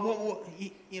 oh,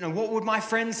 what would my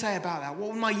friends say about that? What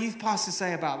would my youth pastor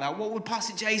say about that? What would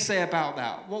Pastor Jay say about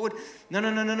that?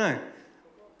 No.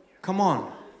 Come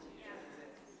on.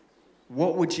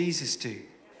 What would Jesus do?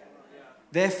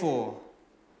 Therefore,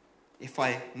 if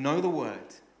I know the word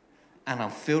and I'm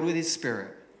filled with his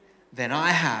Spirit, then I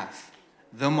have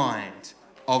the mind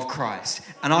of Christ.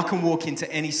 And I can walk into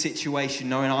any situation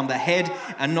knowing I'm the head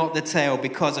and not the tail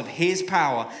because of his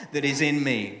power that is in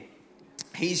me.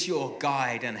 He's your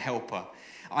guide and helper.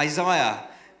 Isaiah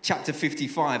chapter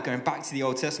 55, going back to the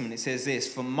Old Testament, it says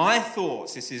this, for my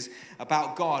thoughts, this is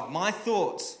about God, my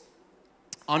thoughts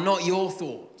are not your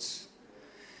thoughts,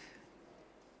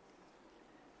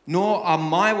 nor are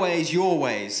my ways your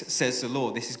ways, says the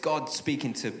Lord. This is God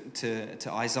speaking to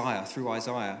Isaiah, through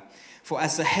Isaiah. For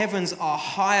as the heavens are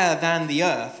higher than the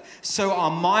earth, so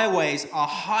are my ways are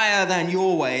higher than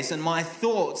your ways, and my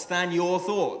thoughts than your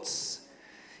thoughts.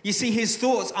 You see, his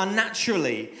thoughts are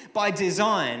naturally, by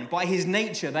design, by his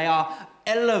nature, they are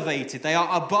elevated. They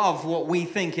are above what we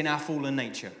think in our fallen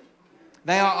nature.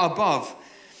 They are above.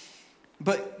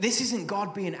 But this isn't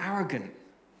God being arrogant.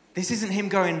 This isn't him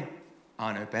going,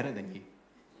 I know better than you.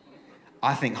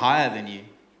 I think higher than you.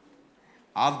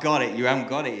 I've got it. You haven't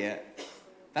got it yet.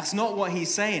 That's not what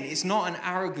he's saying. It's not an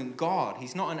arrogant God.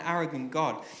 He's not an arrogant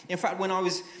God. In fact, when I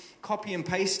was copy and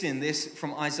pasting this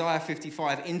from Isaiah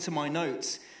 55 into my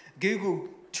notes, Google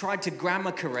tried to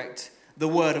grammar correct the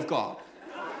word of God.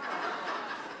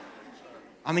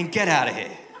 I mean, get out of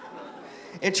here.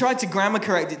 It tried to grammar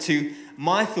correct it to,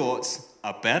 my thoughts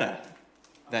are better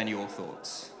than your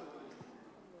thoughts.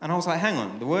 And I was like, hang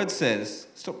on, the word says,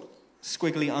 stop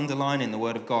squiggly underlining the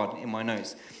word of God in my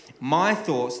notes. My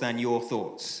thoughts than your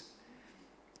thoughts.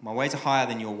 My ways are higher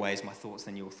than your ways, my thoughts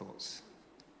than your thoughts.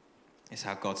 It's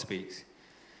how God speaks.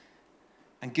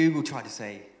 And Google tried to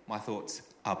say, my thoughts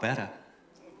are better.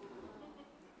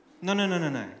 No.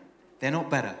 They're not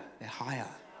better. They're higher.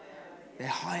 They're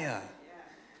higher.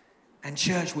 And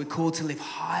church, we're called to live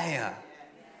higher.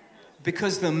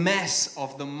 Because the mess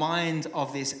of the mind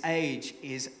of this age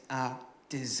is a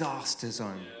disaster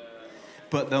zone.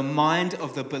 But the mind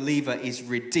of the believer is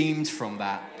redeemed from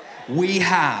that. We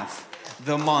have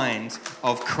the mind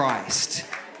of Christ.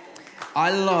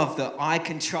 I love that I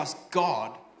can trust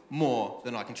God more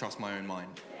than I can trust my own mind.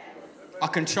 I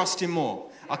can trust him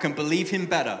more. I can believe him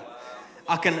better.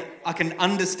 I can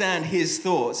understand his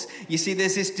thoughts. You see,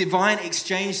 there's this divine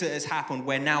exchange that has happened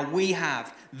where now we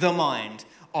have the mind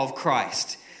of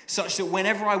Christ, such that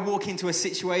whenever I walk into a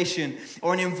situation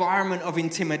or an environment of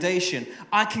intimidation,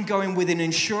 I can go in with an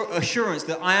assurance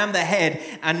that I am the head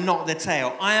and not the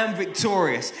tail. I am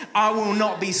victorious. I will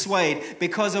not be swayed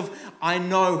because of I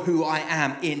know who I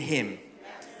am in him.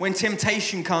 When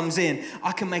temptation comes in,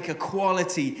 I can make a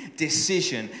quality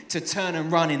decision to turn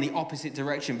and run in the opposite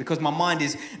direction because my mind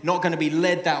is not going to be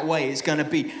led that way. It's going to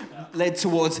be led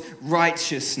towards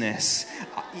righteousness.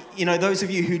 You know, those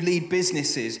of you who lead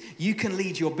businesses, you can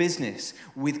lead your business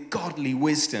with godly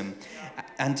wisdom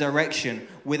and direction,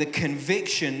 with a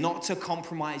conviction not to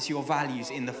compromise your values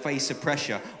in the face of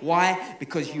pressure. Why?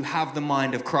 Because you have the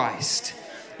mind of Christ.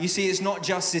 You see, it's not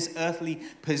just this earthly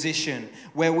position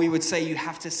where we would say you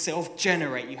have to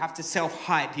self-generate, you have to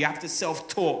self-hype, you have to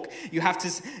self-talk, you have to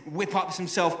whip up some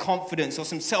self-confidence or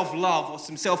some self-love or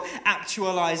some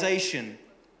self-actualization.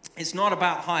 It's not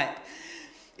about hype.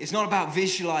 It's not about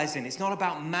visualizing. It's not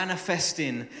about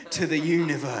manifesting to the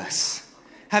universe.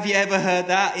 Have you ever heard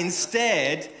that?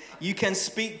 Instead, you can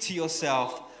speak to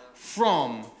yourself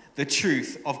from the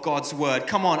truth of God's word.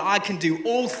 Come on, I can do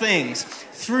all things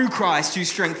through Christ who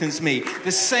strengthens me.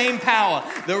 The same power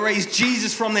that raised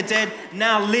Jesus from the dead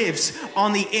now lives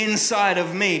on the inside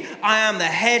of me. I am the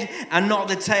head and not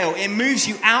the tail. It moves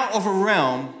you out of a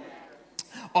realm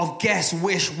of guess,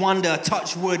 wish, wonder,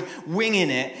 touch wood, winging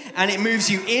it, and it moves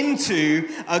you into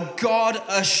a God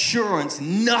assurance.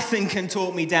 Nothing can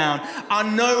talk me down. I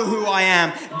know who I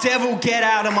am. Devil, get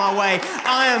out of my way.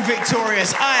 I am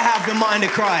victorious. I have the mind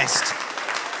of Christ.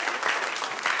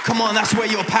 Come on, that's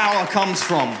where your power comes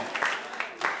from.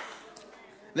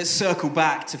 Let's circle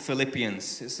back to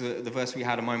Philippians. It's the verse we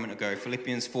had a moment ago.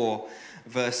 Philippians 4,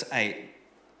 verse 8.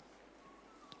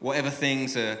 Whatever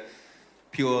things are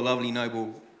pure, lovely,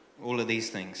 noble, all of these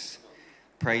things,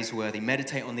 praiseworthy.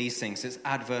 Meditate on these things. Let's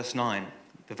add verse 9.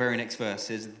 The very next verse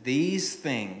says, these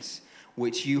things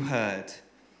which you learned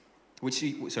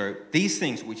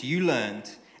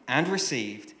and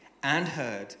received and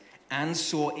heard and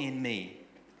saw in me,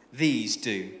 these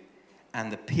do,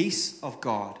 and the peace of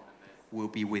God will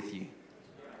be with you.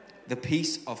 The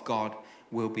peace of God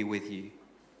will be with you.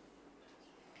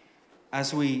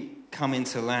 As we come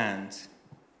into land,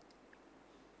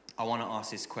 I want to ask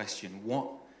this question. What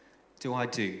do I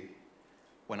do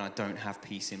when I don't have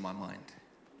peace in my mind?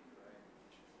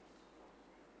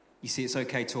 You see, it's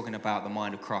okay talking about the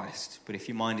mind of Christ, but if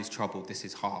your mind is troubled, this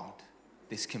is hard.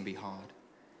 This can be hard.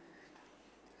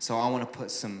 So I want to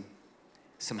put some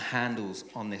handles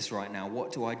on this right now.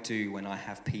 What do I do when I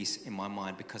have peace in my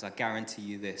mind? Because I guarantee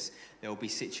you this, there will be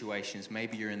situations,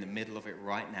 maybe you're in the middle of it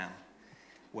right now,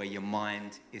 where your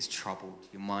mind is troubled.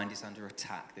 Your mind is under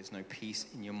attack. There's no peace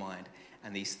in your mind,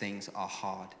 and these things are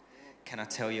hard. Can I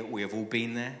tell you, we have all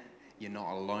been there. You're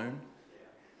not alone.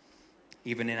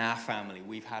 Even in our family,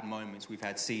 we've had moments, we've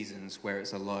had seasons where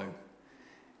it's a low.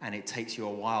 And it takes you a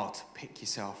while to pick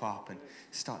yourself up and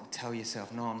start to tell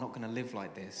yourself, no, I'm not going to live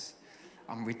like this.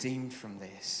 I'm redeemed from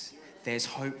this. There's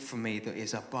hope for me that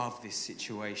is above this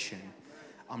situation.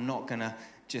 I'm not going to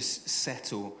just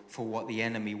settle for what the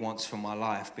enemy wants from my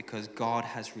life because God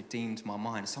has redeemed my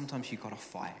mind. Sometimes you've got to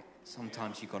fight.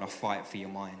 Sometimes you've got to fight for your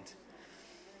mind.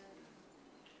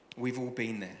 We've all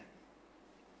been there.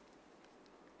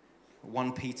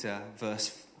 1 Peter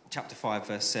chapter 5,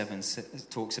 verse 7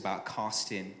 talks about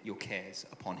casting your cares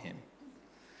upon him,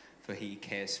 for he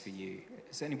cares for you.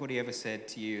 Has anybody ever said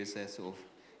to you as they're sort of,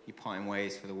 you parting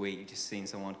ways for the week, you've just seen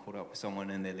someone caught up with someone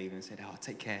and they're leaving and said, oh,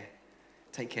 take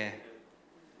care.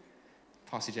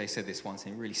 Pastor Jay said this once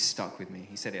and it really stuck with me.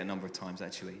 He said it a number of times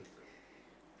actually.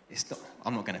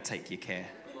 I'm not going to take your care.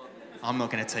 I'm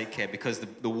not going to take care because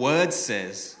the word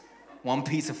says, 1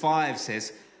 Peter 5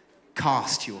 says,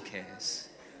 cast your cares.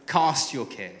 Cast your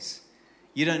cares.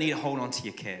 You don't need to hold on to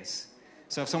your cares.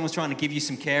 So if someone's trying to give you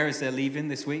some care as they're leaving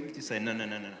this week, just say, no.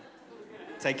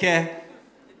 Take care.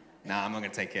 Nah, I'm not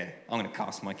going to take care. I'm going to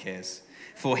cast my cares.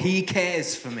 For he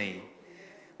cares for me.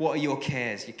 What are your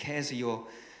cares? Your cares are your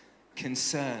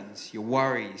concerns, your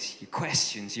worries, your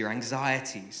questions, your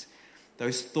anxieties.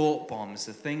 Those thought bombs,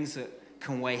 the things that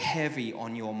can weigh heavy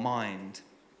on your mind.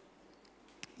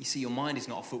 You see, your mind is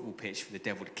not a football pitch for the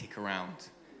devil to kick around.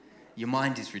 Your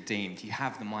mind is redeemed. You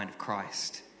have the mind of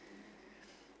Christ.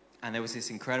 And there was this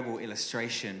incredible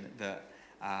illustration that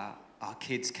our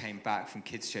kids came back from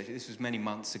kids' church. This was many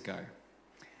months ago.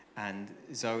 And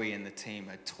Zoe and the team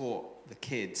had taught the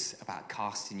kids about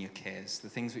casting your cares, the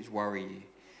things which worry you.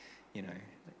 You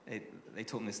know, they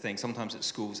taught them this thing. Sometimes at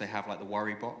schools they have like the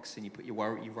worry box, and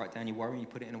you write down your worry, and you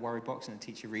put it in a worry box, and the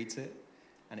teacher reads it.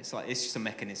 And it's just a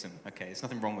mechanism, okay? There's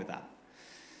nothing wrong with that.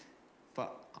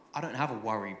 But I don't have a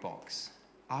worry box.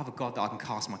 I have a God that I can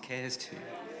cast my cares to.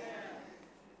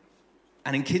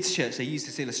 And in kids' church, they used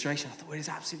this illustration. I thought, well, it's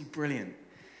absolutely brilliant.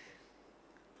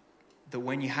 That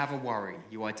when you have a worry,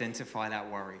 you identify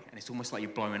that worry. And it's almost like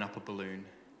you're blowing up a balloon.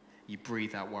 You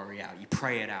breathe that worry out. You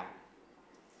pray it out.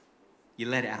 You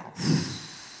let it out.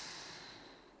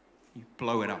 You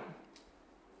blow it up.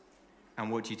 And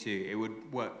what do? It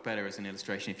would work better as an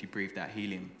illustration if you breathed out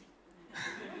helium.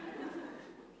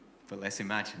 But let's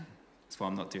imagine. That's why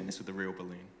I'm not doing this with a real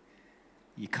balloon.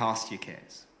 You cast your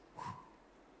cares.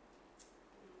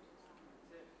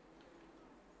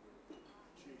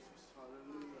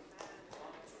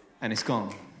 And it's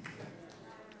gone.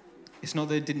 It's not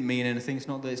that it didn't mean anything. It's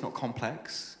not that it's not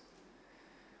complex.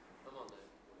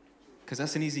 Because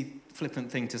that's an easy,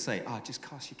 flippant thing to say. Just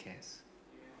cast your cares.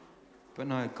 But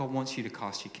no, God wants you to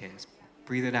cast your cares.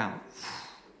 Breathe it out.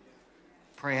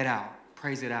 Pray it out.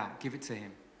 Praise it out. Give it to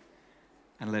him.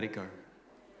 And let it go.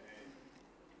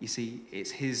 You see, it's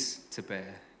his to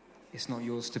bear. It's not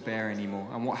yours to bear anymore.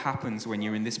 And what happens when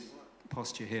you're in this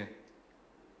posture here?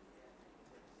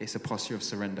 It's a posture of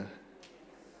surrender.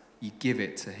 You give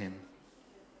it to him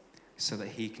so that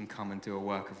he can come and do a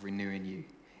work of renewing you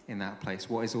in that place.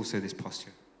 What is also this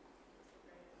posture?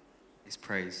 It's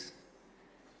praise.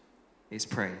 It's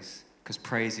praise, because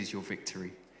praise is your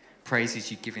victory. Praise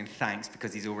is you giving thanks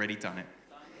because he's already done it.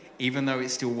 Even though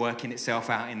it's still working itself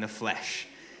out in the flesh,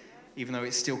 even though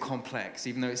it's still complex,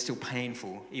 even though it's still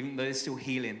painful, even though it's still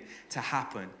healing to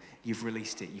happen, you've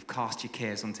released it. You've cast your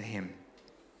cares onto him.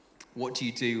 What do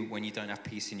you do when you don't have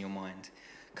peace in your mind?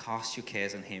 Cast your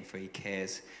cares on him, for he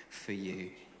cares for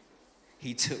you.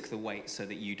 He took the weight so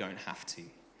that you don't have to.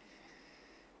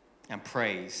 And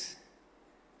praise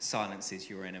silences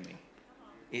your enemy.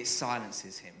 It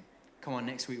silences him. Come on,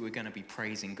 next week we're going to be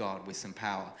praising God with some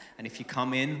power. And if you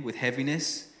come in with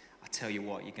heaviness, I tell you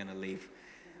what, you're going to leave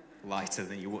lighter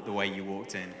than the way you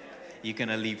walked in. You're going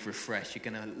to leave refreshed. You're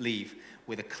going to leave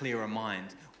with a clearer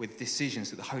mind, with decisions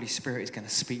that the Holy Spirit is going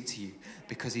to speak to you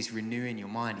because he's renewing your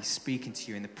mind. He's speaking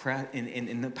to you in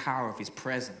the power of his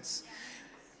presence.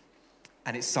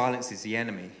 And it silences the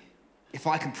enemy. If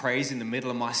I can praise in the middle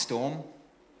of my storm,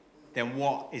 then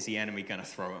what is the enemy going to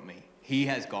throw at me? He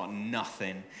has got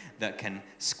nothing that can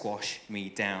squash me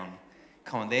down.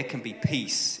 Come on, there can be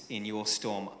peace in your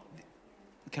storm.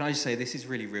 Can I just say, this is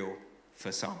really real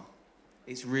for some.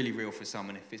 It's really real for some,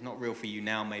 and if it's not real for you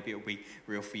now, maybe it'll be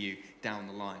real for you down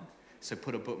the line. So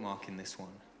put a bookmark in this one.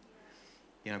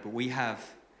 But we have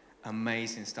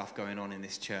amazing stuff going on in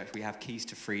this church. We have Keys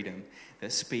to Freedom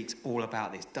that speaks all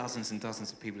about this. Dozens and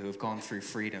dozens of people who have gone through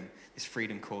freedom, this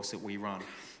freedom course that we run.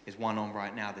 There's one on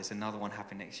right now. There's another one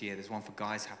happening next year. There's one for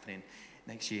guys happening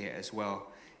next year as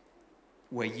well,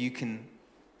 where you can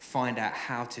find out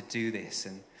how to do this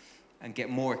and get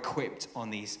more equipped on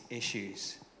these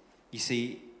issues. You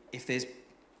see, if there's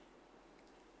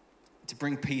to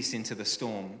bring peace into the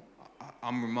storm,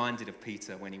 I'm reminded of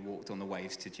Peter when he walked on the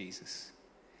waves to Jesus.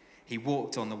 He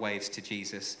walked on the waves to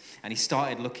Jesus, and he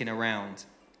started looking around,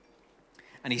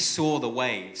 and he saw the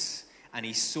waves, and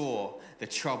he saw the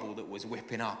trouble that was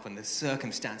whipping up and the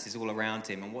circumstances all around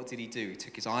him. And what did he do? He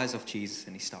took his eyes off Jesus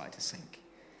and he started to sink.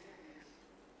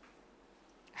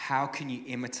 How can you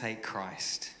imitate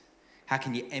Christ? How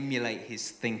can you emulate his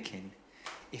thinking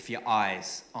if your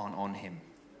eyes aren't on him?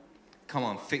 Come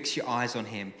on, fix your eyes on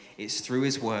him. It's through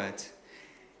his word,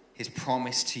 his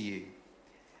promise to you.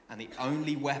 And the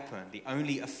only weapon, the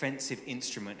only offensive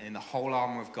instrument in the whole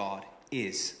armor of God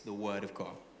is the word of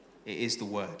God. It is the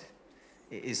word.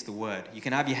 It is the word. You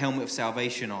can have your helmet of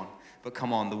salvation on, but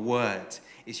come on, the word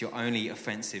is your only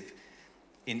offensive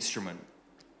instrument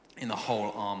in the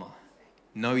whole armor.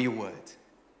 Know your word.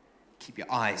 Keep your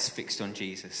eyes fixed on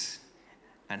Jesus,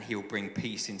 and he'll bring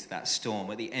peace into that storm.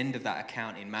 At the end of that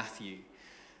account in Matthew,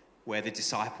 where the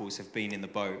disciples have been in the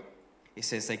boat, it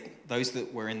says those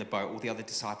that were in the boat, all the other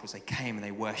disciples, they came and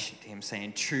they worshipped him,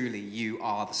 saying, "Truly, you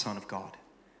are the Son of God."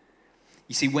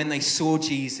 You see, when they saw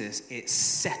Jesus, it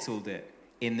settled it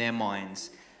in their minds.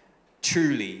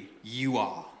 Truly, you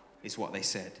are, is what they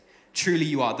said. Truly,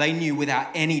 you are. They knew without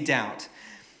any doubt.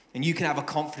 And you can have a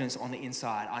confidence on the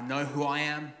inside. I know who I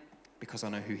am because I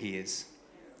know who he is.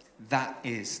 That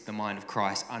is the mind of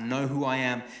Christ. I know who I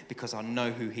am because I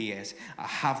know who he is. I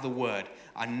have the word.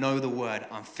 I know the word.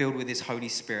 I'm filled with his Holy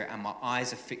Spirit, and my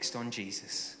eyes are fixed on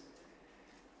Jesus.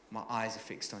 My eyes are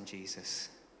fixed on Jesus.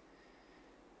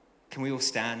 Can we all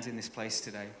stand in this place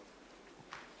today?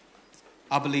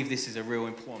 I believe this is a real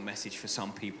important message for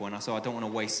some people, and so I don't want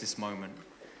to waste this moment.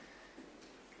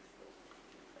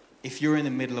 If you're in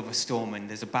the middle of a storm and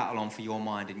there's a battle on for your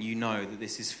mind and you know that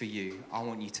this is for you, I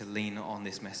want you to lean on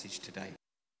this message today.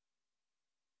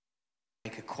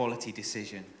 Make a quality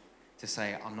decision to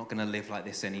say, I'm not going to live like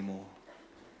this anymore,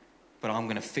 but I'm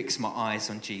going to fix my eyes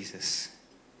on Jesus,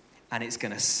 and it's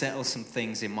going to settle some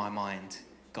things in my mind.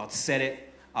 God said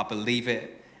it, I believe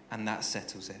it, and that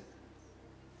settles it.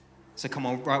 So come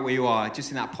on, right where you are, just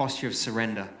in that posture of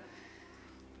surrender,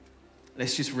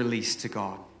 let's just release to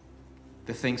God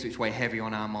the things which weigh heavy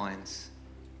on our minds,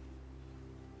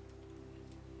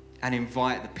 and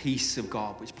invite the peace of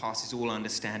God, which passes all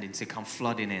understanding, to come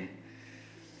flooding in.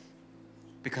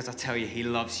 Because I tell you, he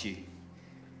loves you.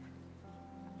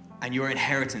 And your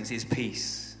inheritance is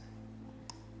peace.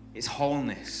 It's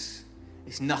wholeness.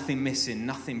 It's nothing missing,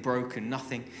 nothing broken,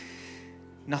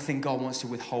 nothing God wants to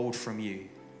withhold from you.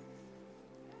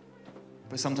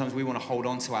 But sometimes we want to hold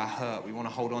on to our hurt. We want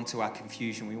to hold on to our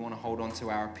confusion. We want to hold on to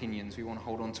our opinions. We want to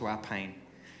hold on to our pain.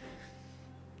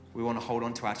 We want to hold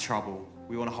on to our trouble.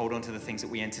 We want to hold on to the things that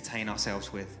we entertain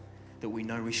ourselves with, that we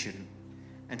know we shouldn't.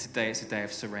 And today it's a day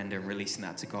of surrender and releasing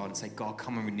that to God and say, God,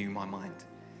 come and renew my mind.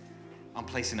 I'm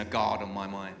placing a guard on my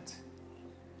mind.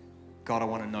 God, I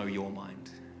want to know your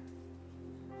mind.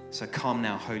 So come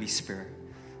now, Holy Spirit.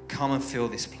 Come and fill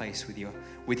this place with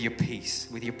your peace,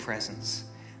 with your presence.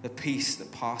 The peace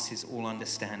that passes all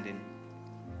understanding.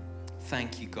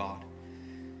 Thank you, God.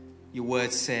 Your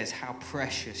word says how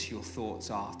precious your thoughts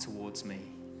are towards me.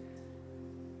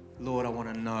 Lord, I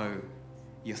want to know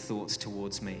your thoughts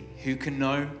towards me. Who can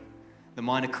know the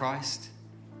mind of Christ?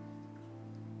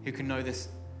 Who can know the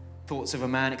thoughts of a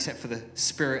man except for the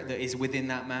spirit that is within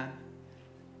that man?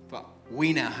 But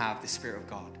we now have the Spirit of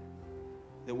God,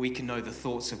 that we can know the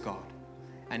thoughts of God.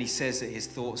 And he says that his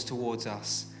thoughts towards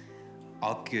us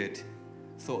are good,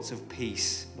 thoughts of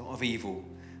peace, not of evil,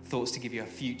 thoughts to give you a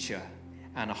future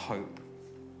and a hope.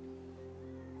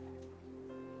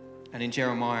 And in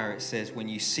Jeremiah it says, when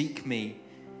you seek me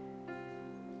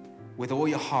with all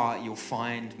your heart, you'll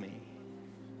find me,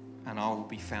 and I will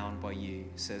be found by you,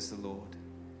 says the Lord.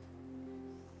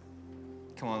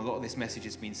 Come on, a lot of this message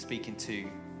has been speaking to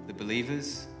the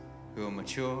believers who are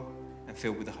mature and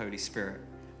filled with the Holy Spirit.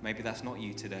 Maybe that's not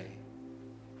you today.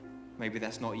 Maybe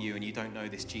that's not you, and you don't know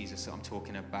this Jesus that I'm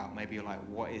talking about. Maybe you're like,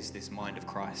 what is this mind of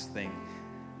Christ thing?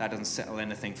 that doesn't settle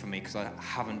anything for me because I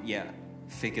haven't yet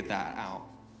figured that out.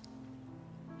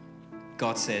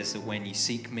 God says that when you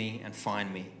seek me and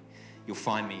find me, you'll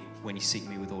find me when you seek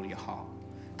me with all your heart.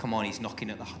 Come on, he's knocking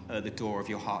at the door of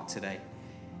your heart today.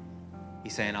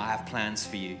 He's saying, I have plans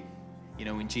for you. You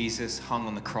know, when Jesus hung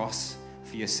on the cross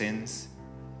for your sins,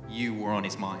 you were on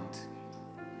his mind.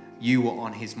 You were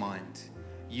on his mind.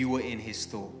 You were in his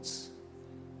thoughts.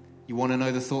 You want to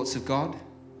know the thoughts of God?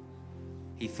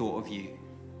 He thought of you.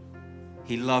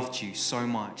 He loved you so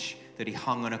much that he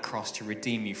hung on a cross to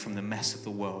redeem you from the mess of the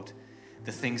world,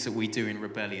 the things that we do in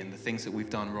rebellion, the things that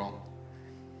we've done wrong,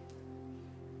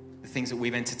 the things that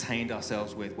we've entertained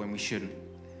ourselves with when we shouldn't,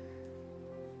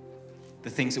 the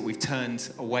things that we've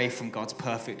turned away from God's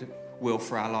perfect will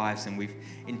for our lives and we've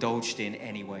indulged in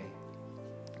anyway.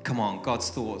 Come on, God's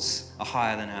thoughts are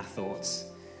higher than our thoughts.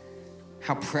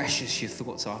 How precious your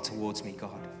thoughts are towards me,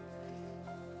 God.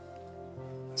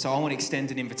 So I want to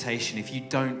extend an invitation. If you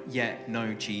don't yet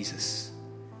know Jesus,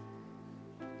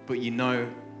 but you know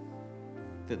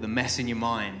that the mess in your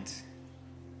mind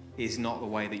is not the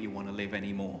way that you want to live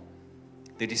anymore,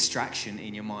 the distraction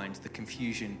in your mind, the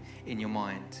confusion in your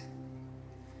mind.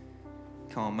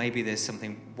 Come on, maybe there's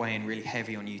something weighing really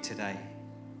heavy on you today.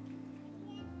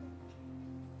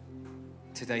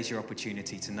 Today's your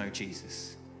opportunity to know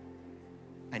Jesus.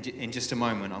 And in just a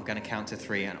moment, I'm going to count to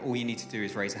 3, and all you need to do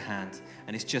is raise a hand.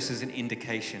 And it's just as an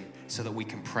indication so that we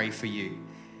can pray for you.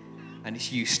 And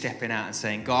it's you stepping out and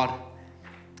saying, God,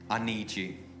 I need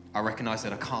you. I recognize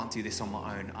that I can't do this on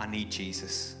my own. I need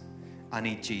Jesus. I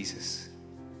need Jesus.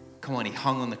 Come on, he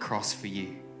hung on the cross for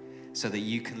you so that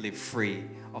you can live free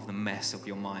of the mess of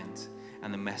your mind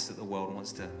and the mess that the world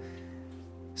wants to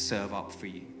serve up for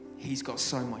you. He's got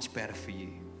so much better for you.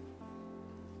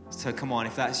 So come on,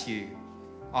 if that's you,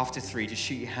 after 3, just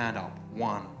shoot your hand up.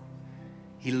 1,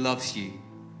 he loves you.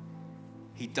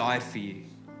 He died for you.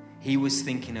 He was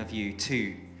thinking of you.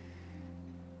 2,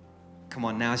 come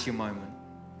on, now's your moment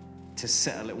to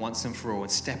settle it once and for all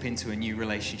and step into a new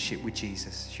relationship with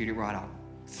Jesus. Shoot it right up.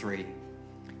 3,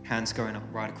 hands going up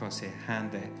right across here.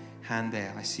 Hand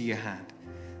there. I see your hand.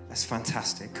 That's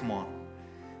fantastic. Come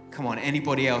on.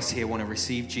 Anybody else here want to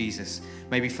receive Jesus?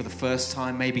 Maybe for the first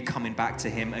time, maybe coming back to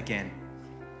him again.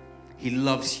 He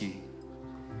loves you.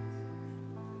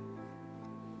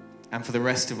 And for the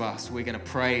rest of us, we're going to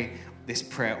pray this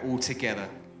prayer all together.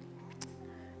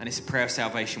 And it's a prayer of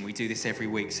salvation. We do this every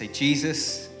week. Say,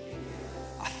 Jesus,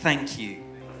 I thank you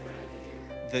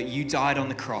that you died on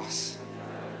the cross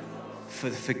for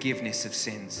the forgiveness of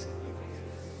sins.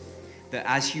 That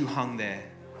as you hung there,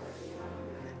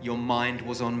 your mind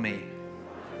was on me.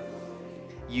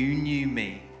 You knew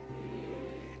me,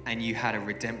 and you had a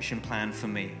redemption plan for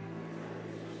me.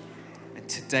 And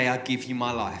today I give you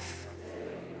my life.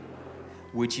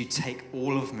 Would you take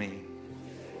all of me?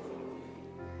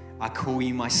 I call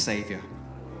you my Savior.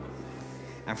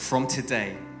 And from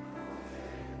today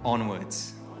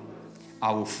onwards,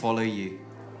 I will follow you.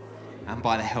 And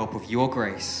by the help of your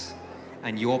grace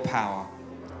and your power,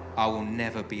 I will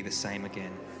never be the same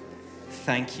again.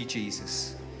 Thank you,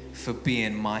 Jesus, for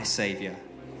being my Savior.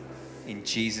 In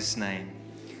Jesus' name,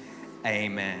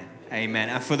 amen. Amen.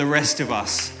 And for the rest of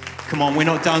us, come on, we're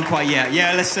not done quite yet.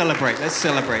 Yeah, let's celebrate.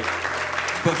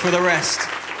 But for the rest,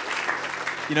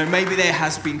 you know, maybe there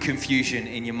has been confusion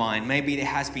in your mind. Maybe there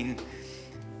has been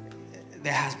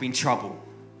trouble.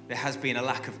 There has been a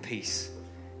lack of peace.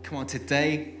 Come on,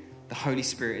 today, the Holy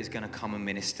Spirit is going to come and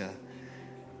minister.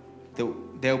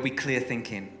 There'll be clear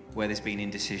thinking where there's been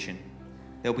indecision.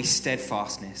 There'll be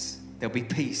steadfastness. There'll be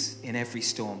peace in every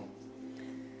storm.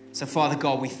 So, Father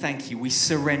God, we thank you. We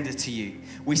surrender to you.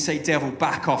 We say, devil,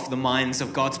 back off the minds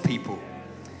of God's people.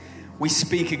 We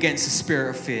speak against the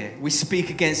spirit of fear. We speak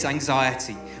against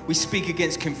anxiety. We speak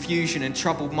against confusion and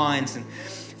troubled minds and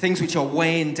things which are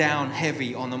weighing down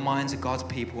heavy on the minds of God's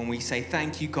people. And we say,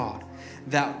 thank you, God,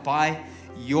 that by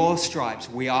your stripes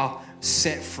we are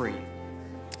set free.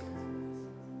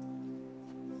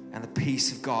 And the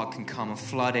peace of God can come and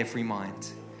flood every mind,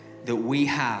 that we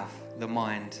have the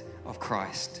mind of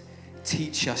Christ.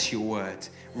 Teach us your word.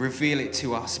 Reveal it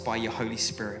to us by your Holy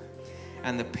Spirit.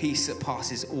 And the peace that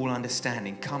passes all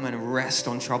understanding, come and rest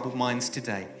on troubled minds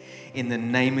today. In the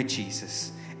name of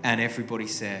Jesus. And everybody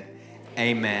said,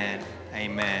 amen,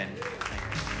 amen.